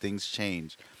fast that things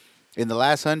change. In the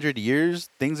last 100 years,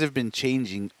 things have been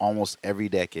changing almost every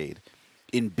decade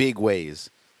in big ways.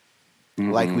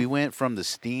 Like we went from the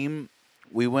steam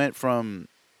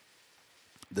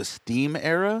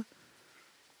era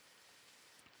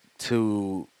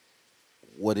to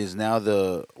what is now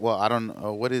I don't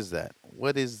know, what is that?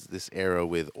 What is this era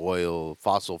with oil,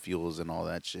 fossil fuels and all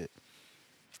that shit?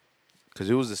 Cuz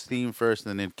it was the steam first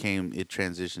and then it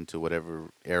transitioned to whatever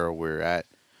era we're at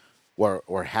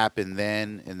or happened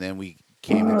then and then we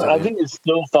came into I think it's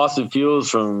still fossil fuels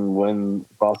from when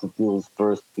fossil fuels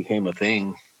first became a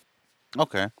thing.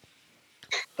 Okay.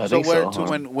 I So think so.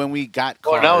 to when we got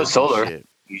Well, cars now it's and solar. shit.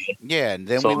 Yeah, and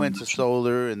then we Solar went to industry.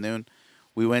 solar, and then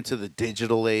we went to the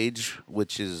digital age,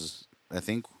 which is I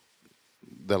think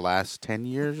the last 10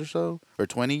 years or so, or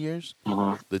 20 years,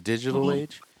 the digital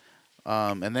age.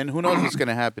 And then who knows what's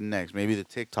gonna happen next? Maybe the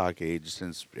TikTok age,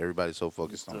 since everybody's so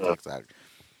focused on TikTok.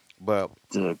 But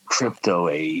The crypto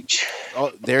age.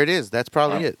 oh, there it is. That's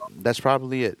probably it. That's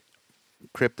probably it.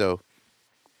 Crypto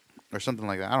or something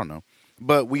like that. I don't know.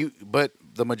 But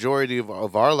the majority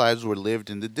of our lives were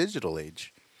lived in the digital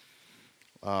age.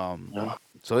 Yeah.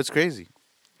 So it's crazy.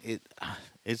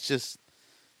 It's just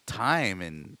time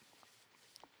and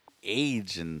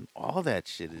age and all that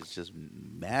shit is just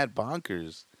mad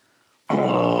bonkers.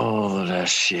 Oh, that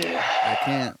shit. I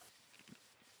can't.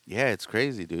 Yeah, it's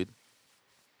crazy, dude.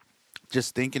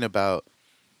 Just thinking about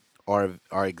our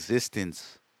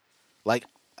existence, like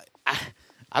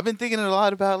I've been thinking a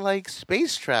lot about like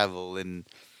space travel and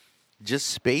just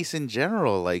space in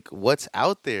general, like what's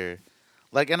out there.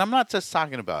 Like, and I'm not just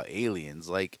talking about aliens.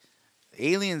 Like,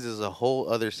 aliens is a whole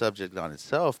other subject on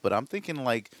itself, but I'm thinking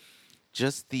like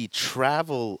just the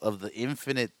travel of the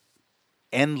infinite,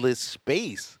 endless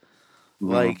space.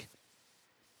 Like,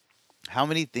 how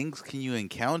many things can you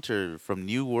encounter from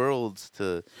new worlds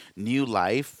to new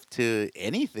life to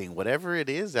anything, whatever it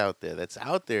is out there that's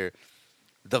out there,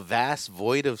 the vast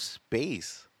void of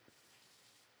space.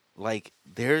 Like,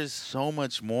 there's so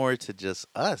much more to just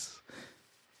us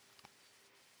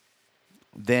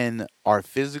than our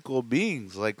physical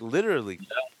beings. Like, literally,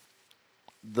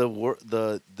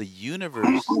 the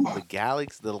universe, the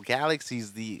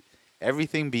galaxies, the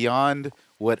everything beyond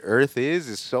what Earth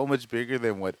is so much bigger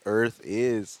than what Earth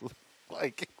is.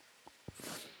 Like,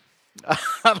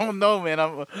 I don't know, man.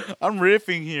 I'm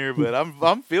riffing here, but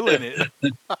I'm feeling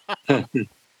it.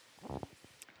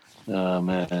 Oh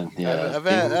man, yeah.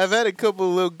 I've had a couple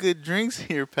of little good drinks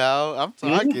here, pal. I'm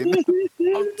talking.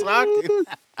 I'm talking.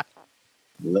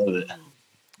 Love it.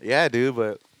 Yeah, dude,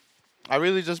 but I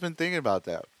really just been thinking about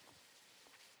that.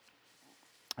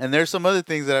 And there's some other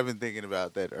things that I've been thinking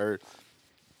about that are,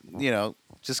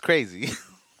 just crazy.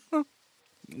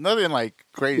 Nothing like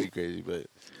crazy, but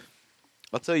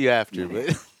I'll tell you after.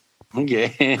 But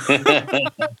Okay.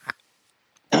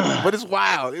 But it's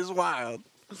wild. It's wild.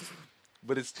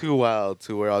 But it's too wild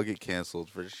to where I'll get canceled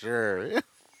for sure.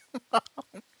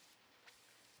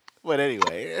 But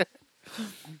anyway,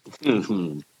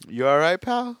 you all right,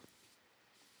 pal?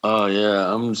 Oh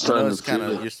yeah, I'm I know starting it's to kind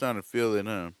feel of it. you're starting to feel it,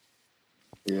 huh?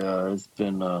 Yeah, it's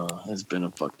been a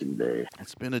fucking day.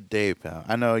 It's been a day, pal.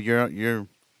 I know you're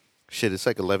shit. It's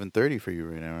like 11:30 for you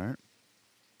right now,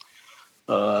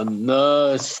 right?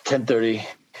 No, it's 10:30,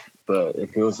 but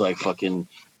it feels like fucking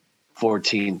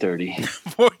 14:30.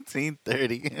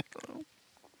 14:30.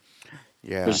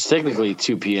 Yeah. Which is technically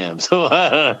 2 p.m. So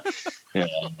yeah.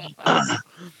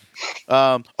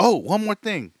 Oh, one more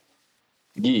thing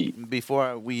Yee.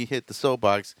 before we hit the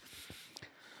soapbox.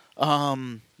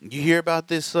 You hear about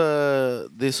this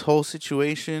whole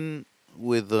situation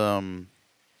with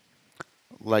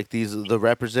like the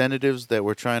representatives that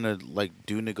were trying to like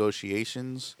do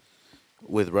negotiations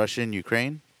with Russia and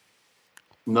Ukraine?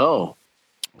 No.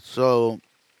 So,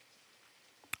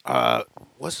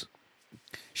 what's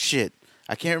shit?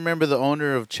 I can't remember the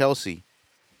owner of Chelsea.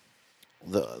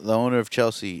 The owner of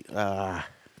Chelsea, the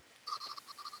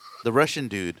Russian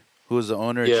dude who was the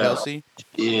owner of Yeah. Chelsea.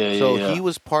 Yeah, So yeah. he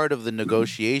was part of the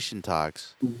negotiation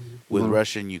talks with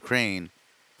Russia and Ukraine,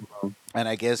 and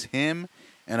I guess him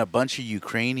and a bunch of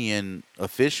Ukrainian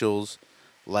officials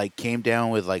like came down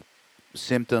with like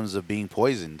symptoms of being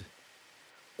poisoned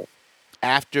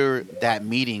after that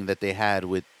meeting that they had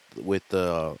with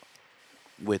the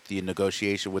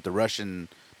negotiation with the Russian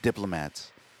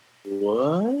diplomats.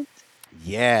 What?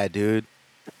 Yeah, dude.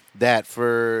 That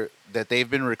they've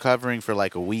been recovering for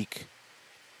like a week.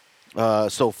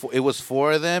 It was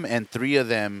 4 of them, and 3 of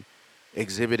them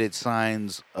exhibited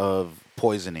signs of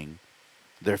poisoning.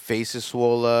 Their faces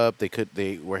swole up.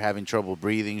 They were having trouble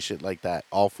breathing, shit like that.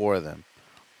 All 4 of them,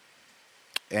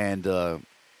 and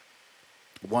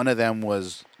one of them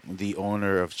was the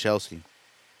owner of Chelsea.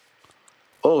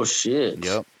 Oh shit.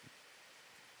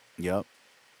 Yep.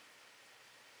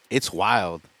 It's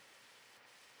wild.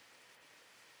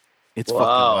 It's fucking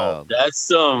wild.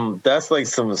 That's like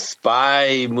some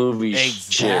spy movie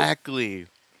shit.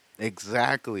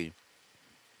 Exactly.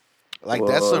 Like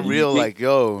that's some real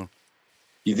yo.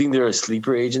 You think there are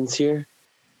sleeper agents here?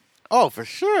 Oh, for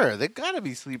sure. There gotta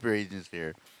be sleeper agents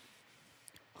here.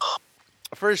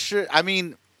 For sure. I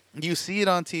mean, you see it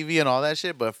on TV and all that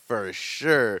shit, but for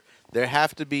sure there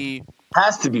have to be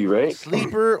Has to be, right?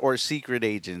 sleeper or secret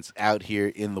agents out here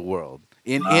in the world.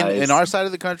 In Nice. our side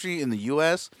of the country, in the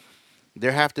US,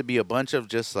 there have to be a bunch of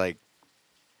just like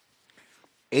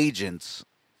agents,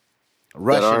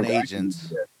 Russian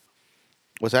agents.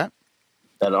 What's that?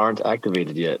 That aren't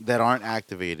activated yet. That aren't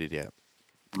activated yet.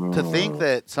 To think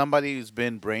that somebody's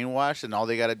been brainwashed and all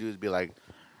they got to do is be like,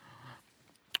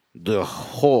 the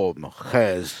home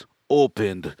has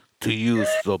opened to you,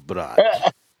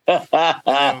 Sobrat.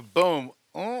 And boom.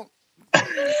 Oh.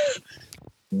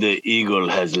 The eagle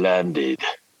has landed.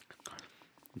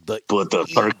 Put the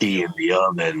turkey in the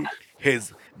oven.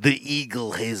 The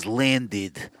eagle has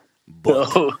landed,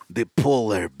 but the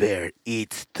polar bear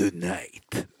eats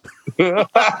tonight. Again.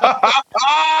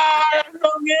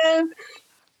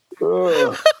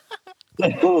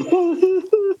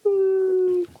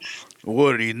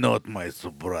 Worry not, my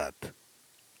Sobrat.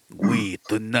 We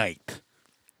tonight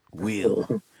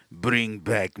will bring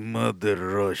back Mother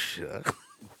Russia.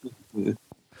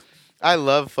 I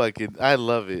love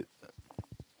it.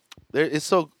 It's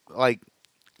so like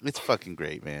it's fucking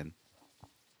great, man.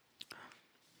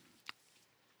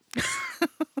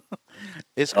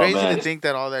 It's crazy to think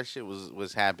that all that shit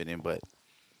was happening, but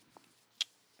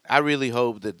I really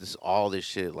hope that all this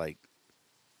shit like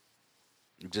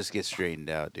just gets straightened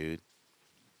out, dude.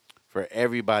 For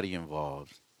everybody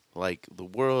involved. Like the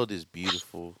world is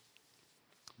beautiful.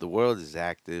 The world is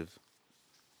active.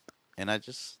 And I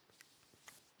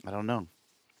don't know.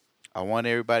 I want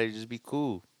everybody to just be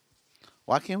cool.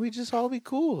 Why can't we just all be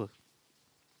cool?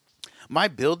 My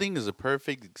building is a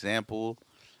perfect example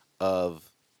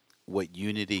of what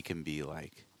unity can be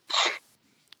like.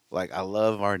 Like, I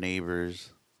love our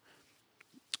neighbors.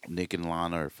 Nick and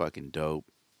Lana are fucking dope.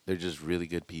 They're just really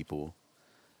good people.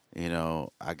 You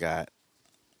know, I got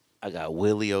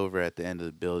Willie over at the end of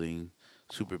the building,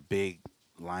 super big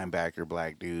linebacker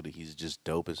black dude. He's just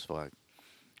dope as fuck.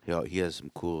 He has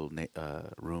some cool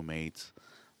roommates.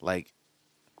 Like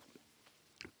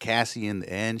Cassie in the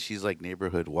end, she's like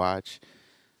neighborhood watch.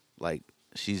 Like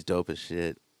she's dope as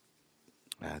shit.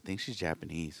 I think she's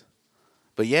Japanese.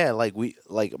 But yeah, like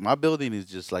my building is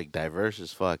just like diverse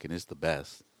as fuck, and it's the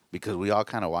best because we all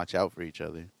kind of watch out for each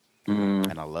other,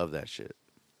 and I love that shit.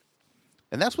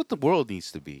 And that's what the world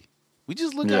needs to be. We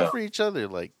just look out for each other.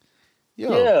 Like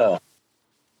Yo, Yeah.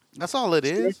 that's all it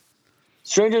is.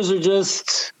 Strangers are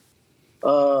just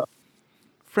uh,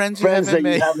 Friends you friends haven't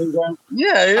that you met. haven't done.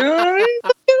 Yeah, you know what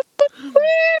I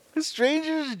mean?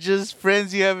 Strangers are just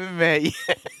friends you haven't met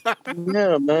yet.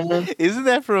 Yeah, man. Isn't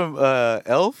that from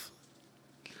Elf?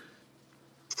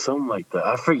 Something like that.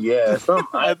 I forget. I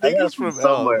I think got it's from from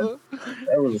somewhere. Elf.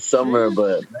 That was somewhere,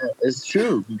 Strangers. but man, it's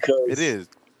true It because is.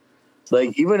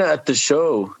 like even at this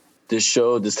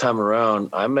time around,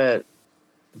 I met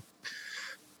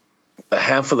a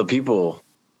handful of people.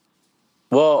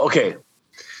 Well, okay,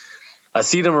 I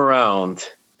see them around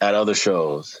at other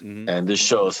shows, Hmm. and this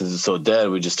show, since it's so dead,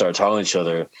 we just started talking to each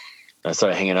other. I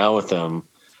started hanging out with them,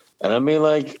 and I made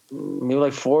like maybe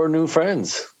like 4 new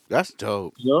friends. That's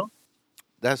dope. You know,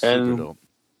 That's super and dope.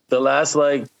 the last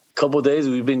like couple of days,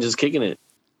 we've been just kicking it.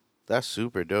 That's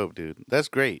super dope, dude. That's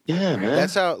great. Yeah, man.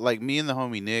 That's how, like, me and the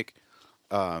homie Nick,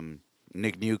 um,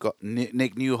 Nick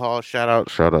Newhall. Shout out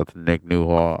to Nick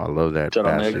Newhall. I love that Shout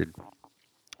out, Nick.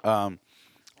 bastard.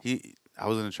 I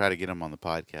was gonna try to get him on the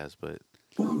podcast, but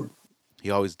he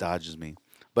always dodges me.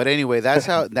 But anyway, that's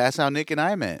how Nick and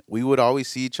I met. We would always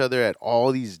see each other at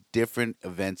all these different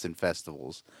events and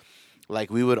festivals. Like,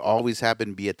 we would always happen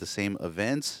to be at the same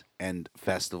events and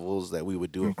festivals that we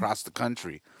would do across the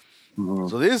country. Mhm.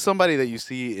 So this is somebody that you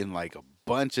see in like a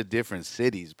bunch of different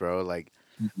cities, bro. Like,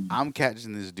 I'm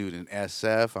catching this dude in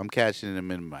SF. I'm catching him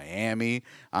in Miami.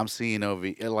 I'm seeing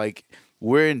like,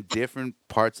 we're in different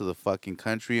parts of the fucking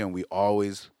country, and we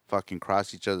always fucking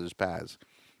cross each other's paths.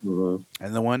 Mhm.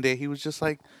 And then one day he was just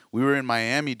like, we were in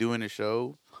Miami doing a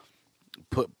show,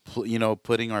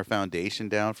 putting our foundation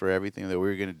down for everything that we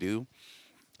were gonna do.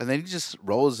 And then he just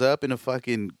rolls up in a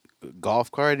fucking golf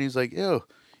cart, and he's like, "Yo,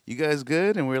 you guys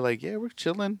good?" And we're like, "Yeah, we're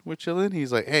chilling. We're chilling."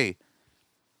 He's like, "Hey,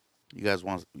 you guys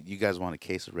want a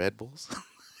case of Red Bulls?"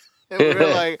 And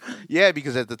we're like, "Yeah,"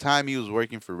 because at the time he was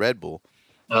working for Red Bull.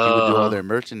 He would do all their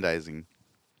merchandising.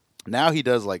 Now he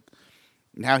does like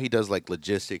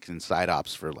logistics and side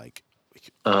ops for like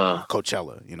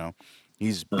Coachella.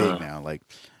 He's big now. Like,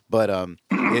 but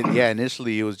yeah,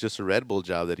 initially it was just a Red Bull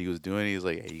job that he was doing. He was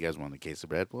like, "Hey, you guys want a case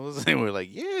of Red Bulls?" And we're like,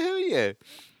 "Yeah, hell yeah."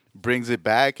 Brings it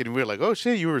back, and we're like, "Oh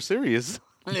shit, you were serious?"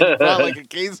 And he brought like a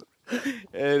case.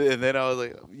 And then I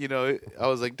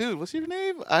was like, "Dude, what's your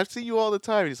name? I see you all the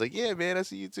time." And he's like, "Yeah, man, I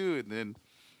see you too." And then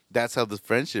that's how the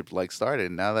friendship like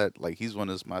started. Now that like he's one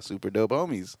of my super dope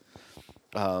homies.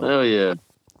 Hell yeah.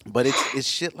 But it's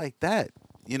shit like that.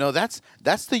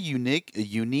 That's the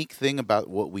unique thing about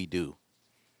what we do.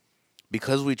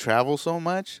 Because we travel so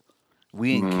much,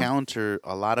 we encounter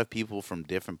a lot of people from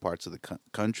different parts of the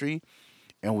country,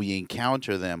 and we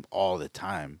encounter them all the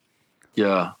time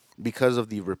Yeah. because of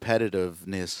the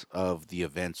repetitiveness of the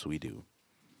events we do.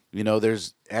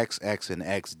 There's XX and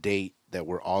X date that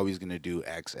we're always going to do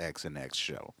XX and X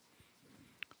show.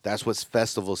 That's what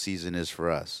festival season is for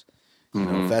us.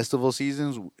 Festival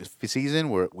season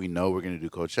where we know we're going to do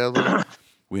Coachella.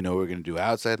 We know we're going to do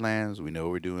Outside Lands. We know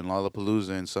we're doing Lollapalooza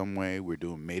in some way. We're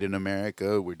doing Made in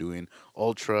America. We're doing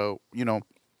Ultra.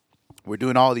 We're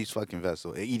doing all these fucking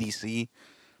festivals, EDC.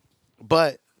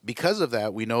 But because of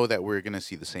that, we know that we're going to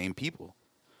see the same people.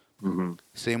 Mm-hmm.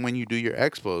 Same when you do your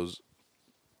expos.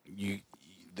 Yeah.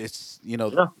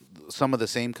 Some of the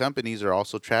same companies are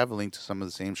also traveling to some of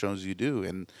the same shows you do,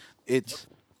 and it's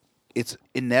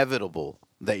inevitable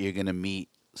that you're going to meet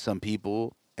some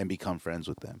people and become friends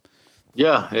with them.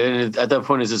 Yeah. And at that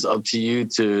point, it's just up to you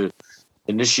to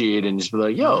initiate and just be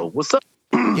like, yo, what's up?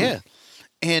 Yeah.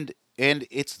 And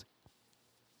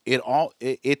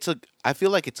I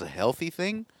feel like it's a healthy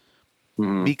thing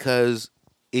Mhm. because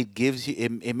it gives you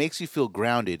it makes you feel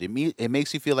grounded. It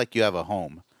makes you feel like you have a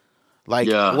home. Like,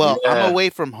 Yeah. well, Yeah. I'm away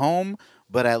from home,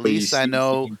 but at But you least I see-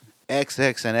 know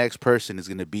XX and X person is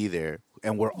going to be there,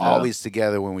 and we're always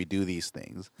together when we do these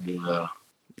things. Yeah.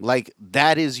 Like,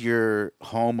 that is your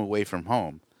home away from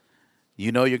home.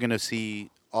 You're going to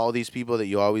see all these people that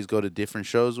you always go to different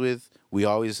shows with.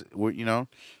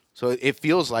 So it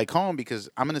feels like home because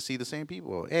I'm going to see the same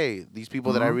people. Hey, these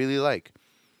people that I really like.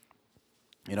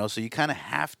 So you kind of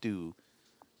have to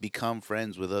become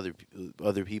friends with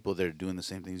other people that are doing the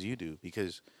same things you do,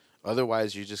 because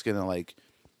otherwise you're just going to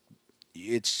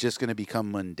it's just going to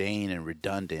become mundane and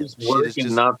redundant. It's work Shit is and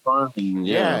just, not fun.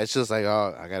 yeah, it's just like,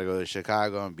 oh, I got to go to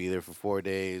Chicago and be there for 4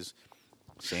 days.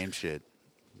 Same shit.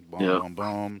 Boom, Yeah. boom,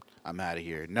 boom. I'm out of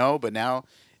here. No, but now,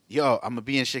 I'm going to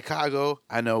be in Chicago.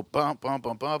 I know bump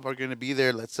are going to be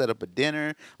there. Let's set up a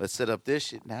dinner. Let's set up this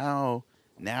shit. Now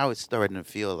it's starting to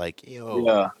feel like,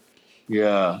 Yeah.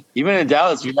 Yeah, even in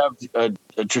Dallas, we have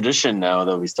a tradition now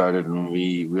that we started, and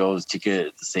we always kick it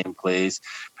at the same place,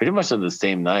 pretty much on the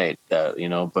same night. That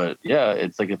but yeah,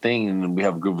 it's like a thing, and we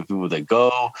have a group of people that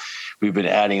go. We've been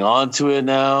adding on to it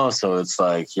now, so it's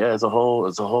like it's a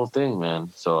whole thing, man.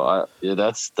 So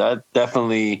that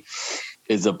definitely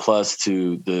is a plus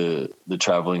to the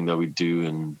traveling that we do,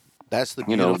 and that's the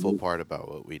beautiful part about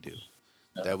what we do,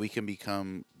 that we can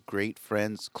become great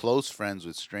friends, close friends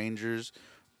with strangers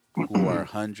who are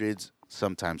hundreds,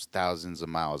 sometimes thousands of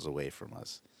miles away from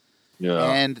us. Yeah.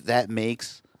 And that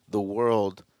makes the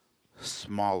world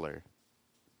smaller.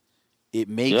 It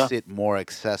makes it more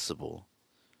accessible.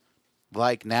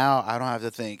 Like now, I don't have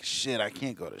to think, shit, I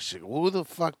can't go to Chicago. Who the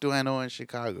fuck do I know in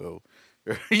Chicago?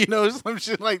 Some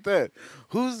shit like that.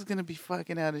 Who's going to be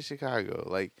fucking out in Chicago?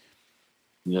 Like,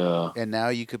 yeah. And now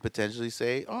you could potentially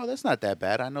say, oh, that's not that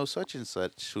bad. I know such and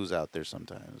such who's out there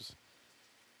sometimes.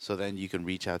 So then you can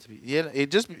reach out to people. Yeah, it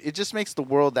just makes the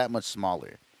world that much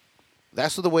smaller.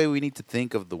 That's the way we need to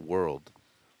think of the world.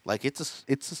 Like it's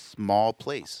a small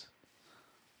place.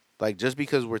 Like just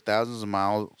because we're thousands of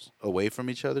miles away from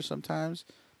each other sometimes,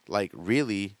 like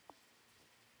really,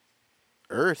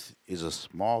 Earth is a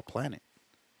small planet.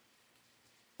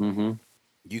 Mm-hmm.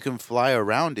 You can fly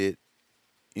around it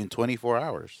in 24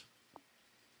 hours.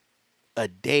 A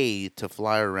day to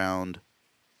fly around.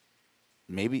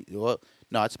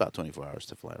 No, it's about 24 hours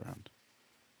to fly around.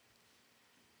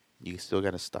 You still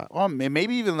got to stop. Oh,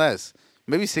 maybe even less.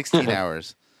 Maybe 16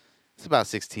 hours. It's about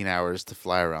 16 hours to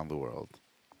fly around the world.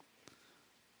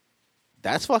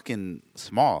 That's fucking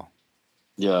small.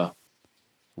 Yeah.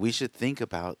 We should think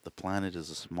about the planet as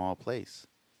a small place.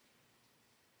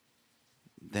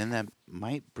 Then that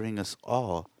might bring us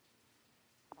all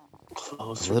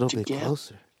closer a little together. bit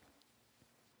closer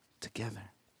together.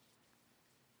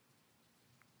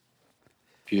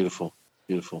 Beautiful.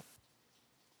 Beautiful.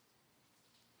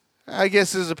 I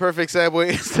guess this is a perfect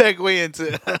segue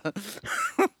into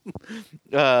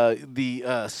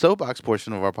the soapbox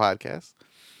portion of our podcast.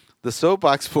 The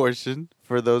soapbox portion,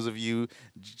 for those of you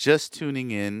just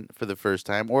tuning in for the first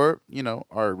time, or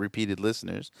our repeated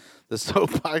listeners, the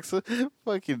soapbox.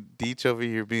 Fucking Deech over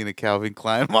here being a Calvin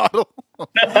Klein model. You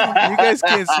guys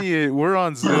can't see it. We're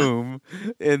on Zoom,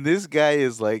 and this guy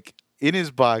is like in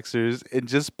his boxers and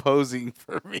just posing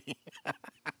for me.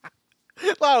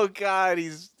 Oh God,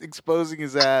 he's exposing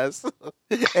his ass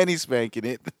and he's spanking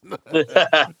it.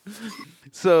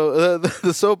 So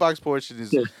the soapbox portion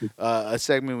is a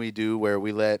segment we do where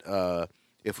we let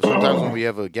if sometimes when we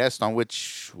have a guest on,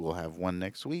 which we'll have one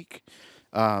next week,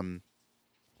 gets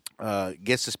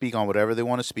to speak on whatever they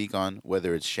want to speak on,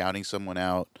 whether it's shouting someone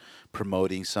out,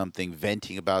 promoting something,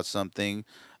 venting about something,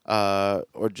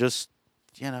 or just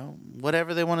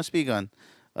whatever they want to speak on.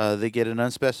 They get an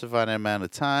unspecified amount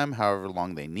of time, however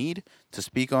long they need, to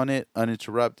speak on it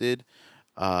uninterrupted.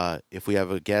 If we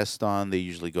have a guest on, they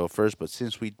usually go first. But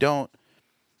since we don't,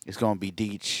 it's going to be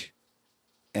Deech,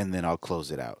 and then I'll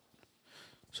close it out.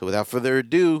 So without further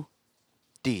ado,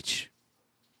 Deech,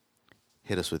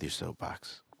 hit us with your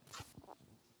soapbox.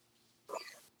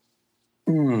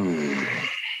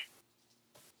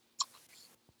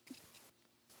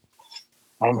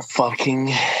 I'm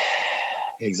fucking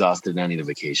exhausted. I need a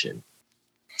vacation.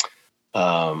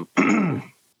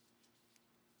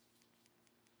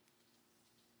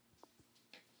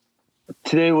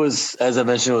 Today was, as I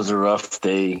mentioned, it was a rough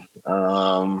day.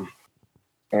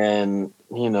 And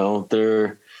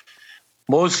they're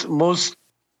most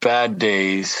bad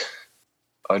days.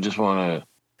 I just want to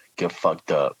get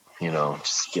fucked up.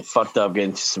 Just get fucked up, get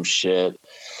into some shit.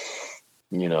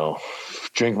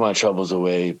 Drink my troubles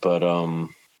away. But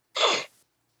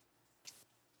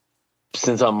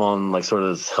since I'm on like sort of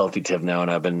this healthy tip now, and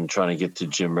I've been trying to get to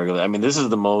gym regularly. I mean, this is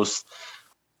the most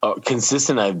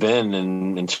consistent I've been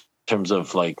in terms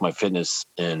of like my fitness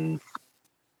in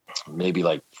maybe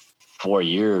like 4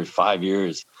 years, 5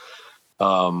 years.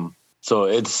 So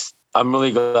I'm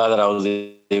really glad that I was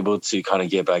able to kind of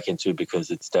get back into it,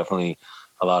 because it's definitely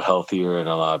a lot healthier and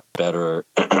a lot better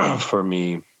for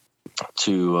me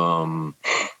to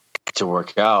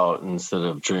work out instead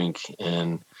of drink.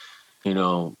 And,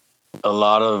 a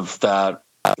lot of that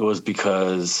was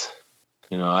because,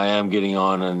 I am getting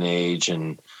on an age,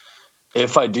 and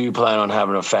if I do plan on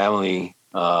having a family,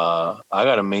 I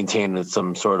got to maintain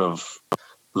some sort of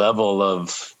level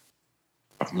of,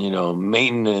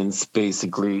 maintenance,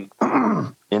 basically,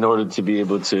 in order to be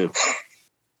able to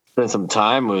spend some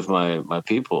time with my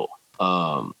people.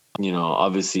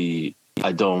 Obviously,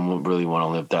 I don't really want to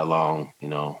live that long.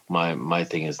 My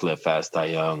thing is live fast, die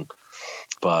young.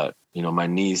 But, my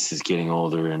niece is getting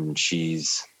older, and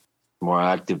she's more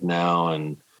active now,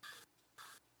 and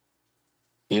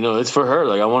it's for her.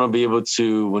 Like I want to be able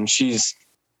to when she's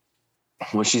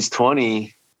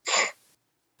 20,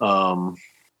 I'm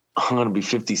gonna be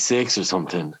 56 or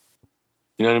something.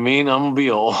 You know what I mean? I'm gonna be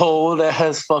an old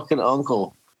ass fucking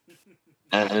uncle,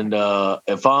 and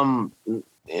if I'm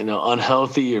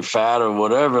unhealthy or fat or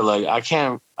whatever, like I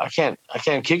can't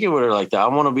kick it with her like that. I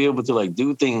want to be able to like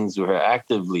do things with her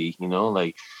actively,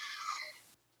 like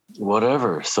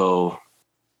whatever. So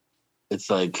it's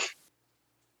like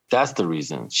that's the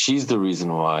reason. She's the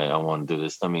reason why I want to do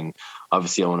this. I mean,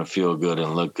 obviously I want to feel good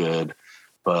and look good,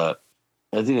 but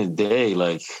at the end of the day,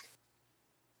 like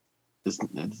I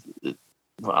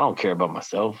don't care about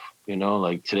myself.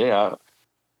 Like today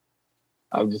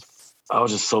I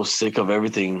was just so sick of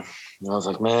everything. And I was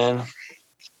like, man,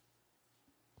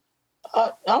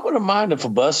 I wouldn't mind if a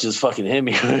bus just fucking hit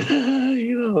me.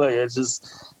 Like it was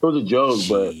a joke,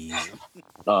 but it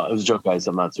was a joke, guys.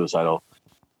 I'm not suicidal.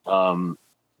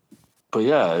 But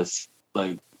yeah, it's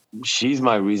like she's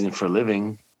my reason for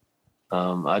living.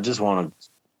 I just want to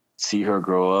see her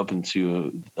grow up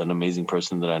into an amazing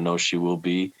person that I know she will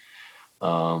be.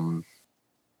 And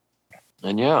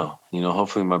yeah,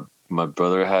 hopefully my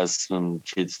brother has some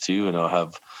kids too, and I'll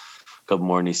have a couple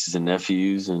more nieces and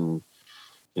nephews, and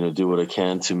do what I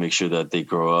can to make sure that they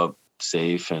grow up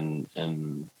safe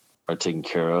and are taken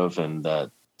care of, and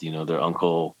that their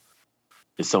uncle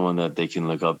is someone that they can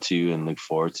look up to and look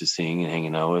forward to seeing and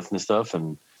hanging out with and stuff.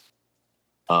 And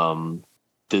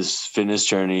this fitness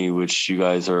journey, which you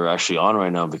guys are actually on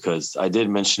right now, because I did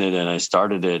mention it and I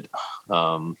started it,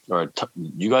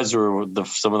 you guys were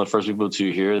some of the first people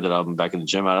to hear that I'm back in the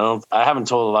gym. I haven't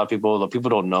told a lot of people. People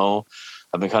don't know.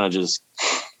 I've been kind of just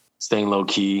staying low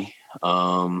key.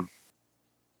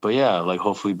 But yeah, like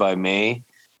hopefully by May,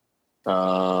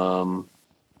 I'm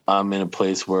in a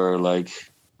place where like,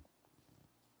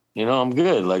 I'm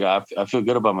good. Like I feel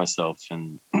good about myself,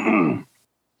 and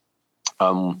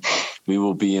we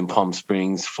will be in Palm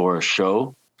Springs for a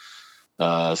show.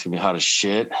 It's gonna be hot as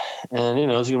shit, and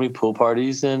it's gonna be pool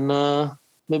parties, and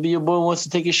maybe your boy wants to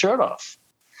take his shirt off.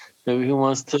 Maybe he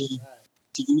wants to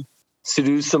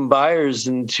seduce some buyers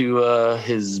into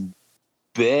his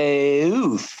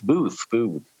booth.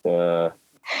 But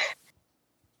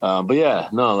yeah,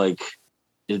 no, like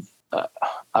it.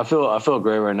 I feel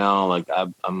great right now. Like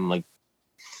I'm like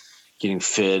getting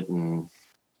fit, and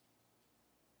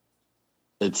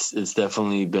it's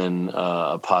definitely been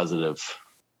a positive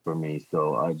for me.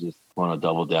 So I just want to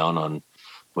double down on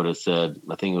what I said.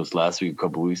 I think it was last week, a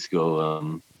couple of weeks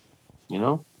ago.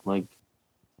 Like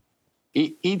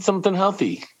eat something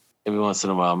healthy every once in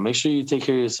a while. Make sure you take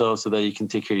care of yourself so that you can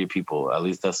take care of your people. At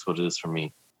least that's what it is for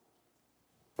me.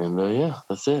 And yeah,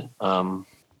 that's it.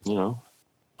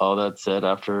 All that said,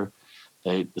 after I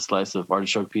ate a slice of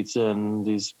artichoke pizza and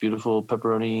these beautiful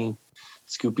pepperoni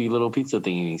scoopy little pizza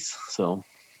thingies. So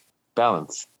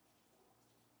balance.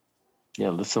 Yeah,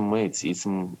 lift some weights, eat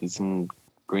some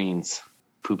greens,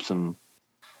 poop some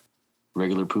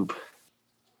regular poop.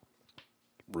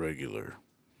 Regular.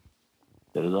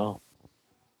 That is all.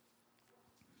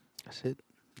 That's it.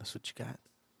 That's what you got.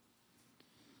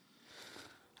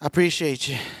 I appreciate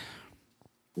you.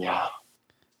 Yeah.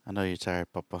 I know you're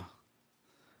tired, Papa.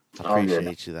 I Oh, yeah.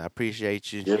 appreciate you. I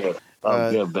appreciate you. Yeah.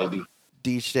 Oh, yeah, baby.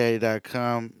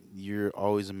 DeechDaddy.com. You're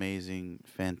always amazing.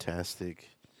 Fantastic.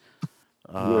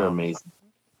 You're amazing.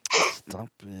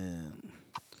 Stop it.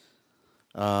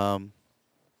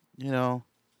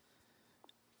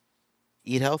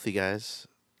 Eat healthy, guys.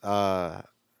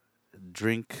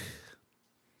 Drink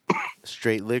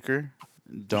straight liquor.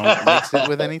 Don't mix it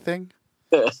with anything.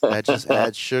 That just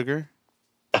adds sugar.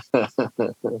 And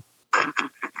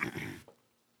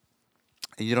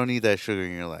you don't need that sugar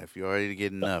in your life. You already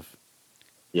get enough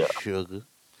sugar.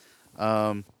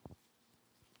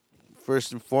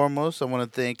 First and foremost, I want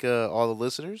to thank all the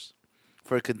listeners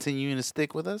for continuing to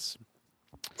stick with us.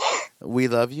 We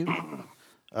love you.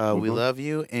 We love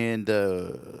you, and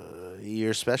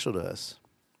you're special to us.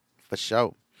 For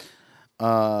sure.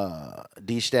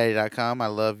 DeechDaddy.com. I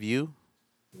love you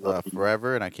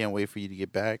forever, and I can't wait for you to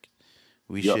get back.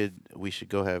 We should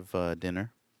go have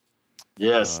dinner.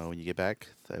 Yes. When you get back,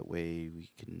 that way we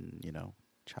can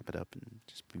chop it up and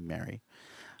just be merry.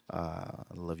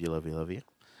 Love you, love you, love you.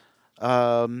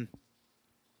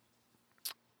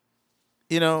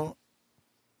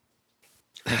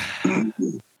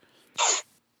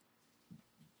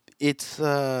 It's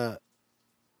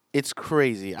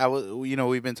crazy.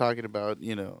 We've been talking about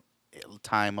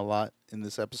time a lot in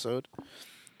this episode,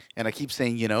 and I keep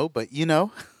saying but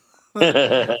no,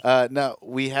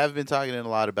 we have been talking a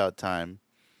lot about time,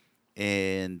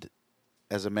 and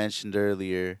as I mentioned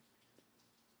earlier,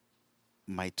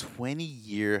 my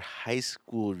 20-year high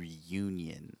school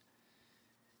reunion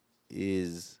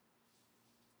is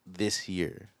this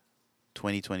year,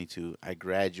 2022. I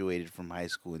graduated from high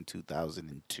school in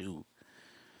 2002,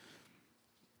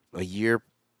 a year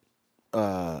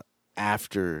uh,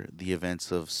 after the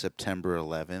events of September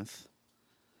 11th.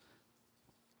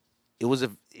 It was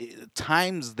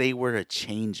times they were a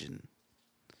changing.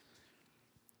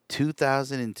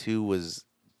 2002 was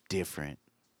different.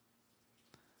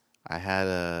 I had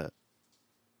a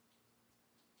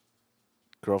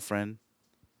girlfriend,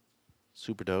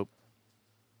 super dope.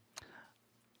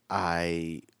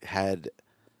 I had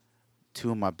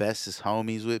two of my bestest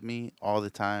homies with me all the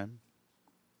time.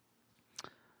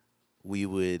 We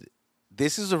would.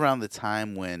 This is around the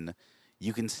time when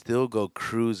you can still go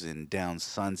cruising down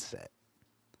Sunset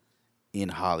in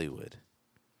Hollywood.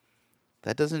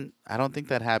 That doesn't. I don't think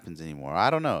that happens anymore. I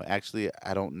don't know. Actually,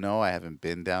 I don't know. I haven't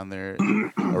been down there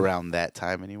around that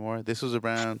time anymore. This was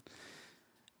around.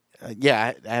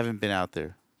 Yeah, I haven't been out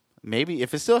there. Maybe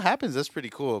if it still happens, that's pretty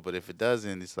cool. But if it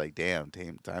doesn't, it's like, damn,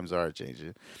 times are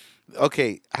changing.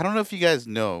 Okay, I don't know if you guys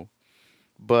know,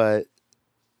 but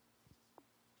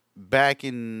back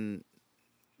in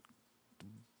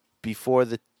before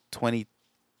the 20,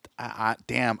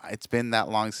 damn, it's been that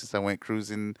long since I went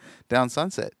cruising down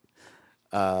Sunset.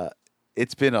 Uh,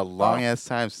 it's been a long ass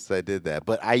time since I did that,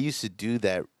 but I used to do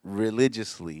that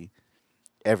religiously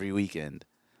every weekend.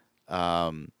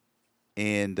 Um,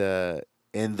 and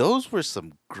those were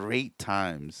some great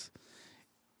times.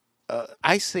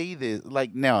 I say this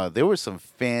like now, there were some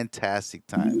fantastic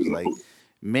times, like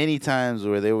many times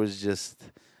where there was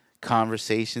just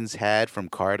conversations had from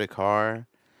car to car,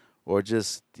 or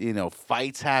just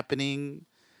fights happening.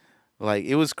 Like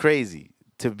it was crazy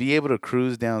to be able to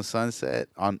cruise down Sunset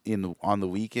on the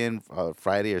weekend,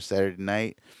 Friday or Saturday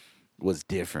night was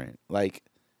different. Like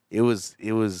it was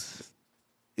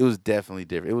definitely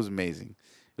different. It was amazing.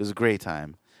 It was a great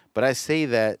time. But I say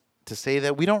that to say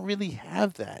that we don't really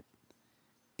have that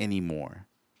anymore.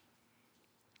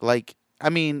 Like, I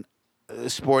mean,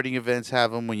 sporting events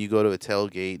have them when you go to a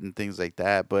tailgate and things like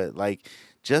that. But like,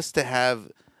 just to have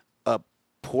a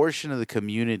portion of the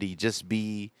community just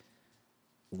be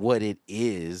what it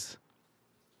is,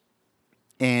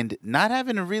 and not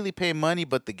having to really pay money,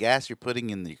 but the gas you're putting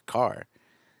in your car,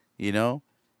 you know,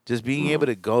 just being able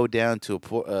to go down to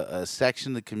a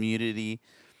section of the community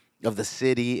of the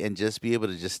city and just be able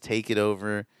to just take it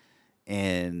over.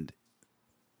 And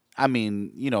I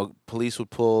mean, police would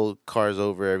pull cars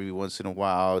over every once in a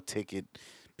while, ticket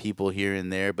people here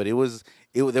and there, but there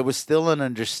was still an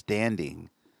understanding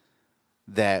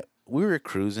that we were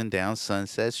cruising down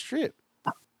Sunset Strip.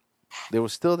 There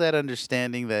was still that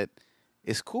understanding that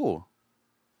it's cool,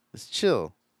 it's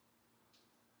chill.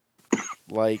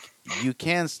 Like you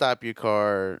can stop your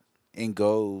car and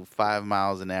go 5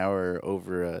 miles an hour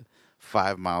over a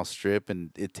 5 mile strip,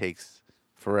 and it takes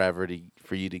forever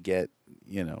for you to get,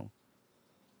 you know.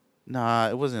 Nah,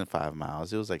 it wasn't 5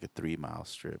 miles. It was like a 3 mile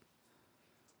strip.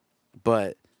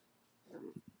 But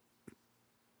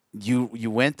you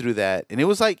went through that, and it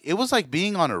was like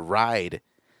being on a ride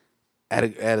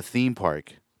at a theme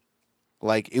park.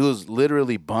 Like it was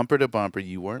literally bumper to bumper.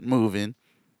 You weren't moving.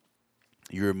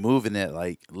 You were moving at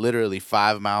like literally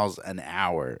 5 miles an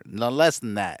hour. No less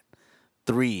than that.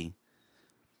 3.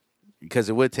 Because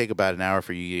it would take about an hour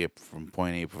for you to get from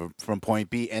point A from point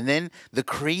B. And then the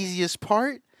craziest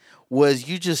part was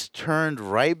you just turned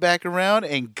right back around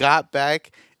and got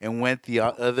back and went the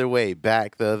other way,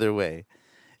 back the other way.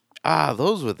 Ah,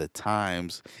 those were the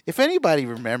times. If anybody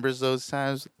remembers those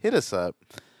times, hit us up.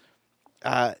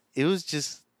 It was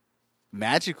just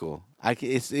magical.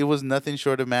 It was nothing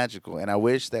short of magical, and I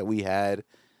wish that we had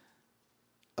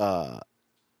a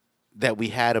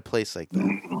place like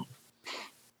that.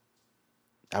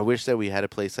 I wish that we had a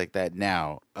place like that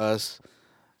now. Us,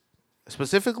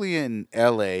 specifically in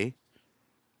LA,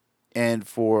 and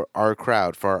for our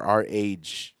crowd, for our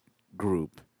age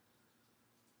group.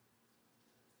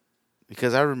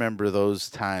 Because I remember those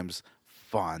times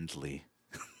fondly.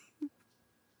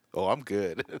 Oh, I'm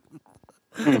good.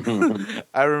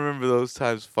 I remember those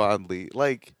times fondly.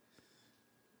 Like,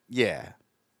 yeah.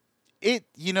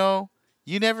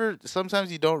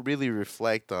 Sometimes you don't really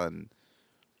reflect on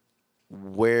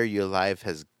where your life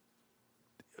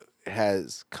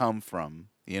has come from,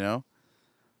 you know?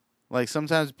 Like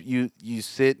sometimes you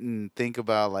sit and think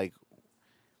about like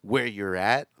where you're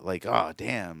at, like, oh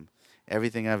damn,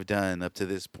 everything I've done up to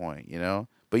this point, you know?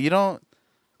 But you don't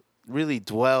really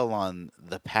dwell on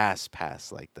the past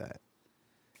like that.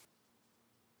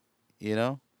 You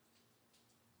know?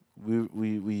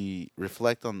 we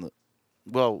reflect on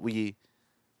we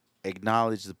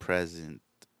acknowledge the present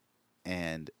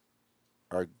and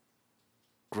are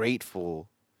grateful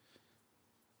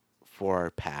for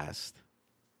our past,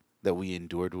 that we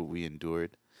endured what we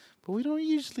endured. But we don't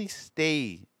usually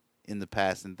stay in the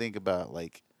past and think about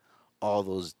like all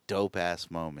those dope ass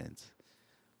moments.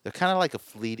 They're kind of like a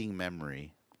fleeting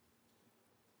memory.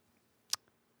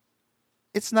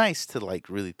 It's nice to like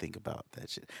really think about that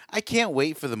shit. I can't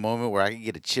wait for the moment where I can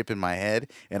get a chip in my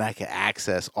head and I can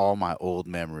access all my old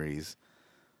memories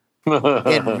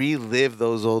and relive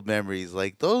those old memories.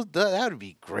 Like that would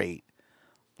be great.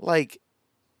 Like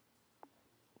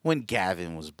when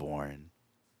Gavin was born,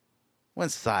 when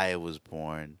Saya was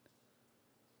born.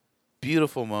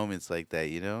 Beautiful moments like that,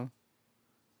 you know?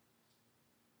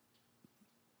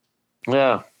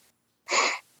 Yeah.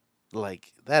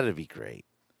 Like that'd be great.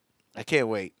 I can't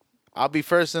wait. I'll be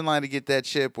first in line to get that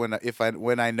chip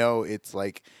when I know it's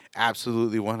like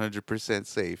absolutely 100%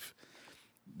 safe.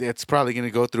 It's probably going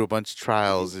to go through a bunch of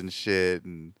trials and shit,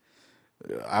 and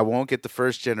I won't get the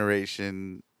first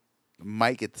generation,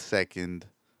 might get the second,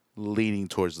 leaning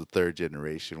towards the third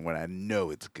generation when I know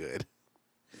it's good.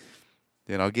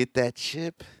 Then I'll get that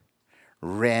chip.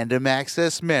 Random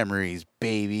access memories,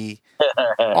 baby.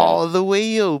 All the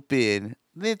way open.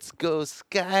 Let's go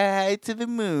sky high to the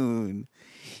moon.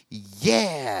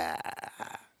 Yeah.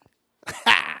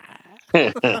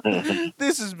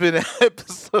 This has been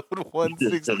episode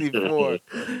 164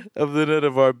 of the None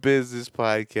of Our Business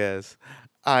podcast.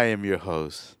 I am your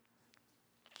host,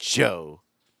 Joe.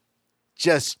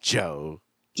 Just Joe.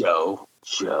 Joe.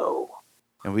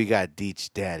 And we got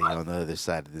Deech Daddy on the other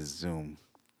side of the Zoom.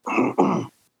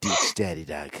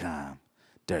 DeechDaddy.com.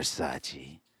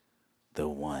 Darsachi. The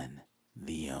one,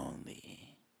 the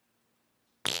only.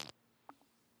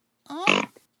 Oh.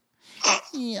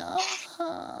 Yeah.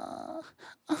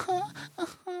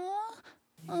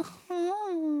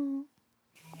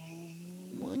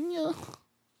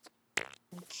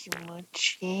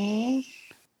 Kimochi.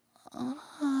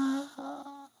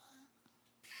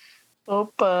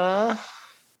 Oppa.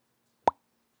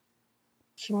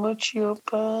 Kimochi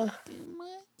Oppa.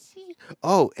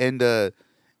 Oh, and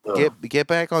get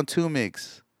back on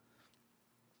Tumix.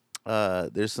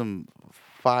 There's some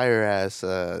fire ass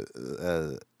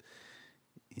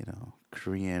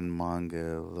Korean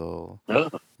manga lol.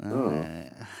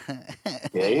 Okay.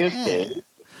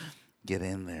 Get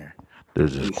in there.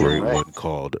 There's this great one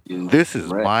called This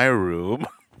Is My Room.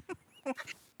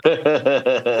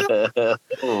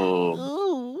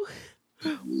 Oh.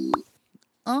 Ooh.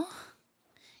 Oh.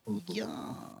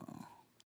 Yeah.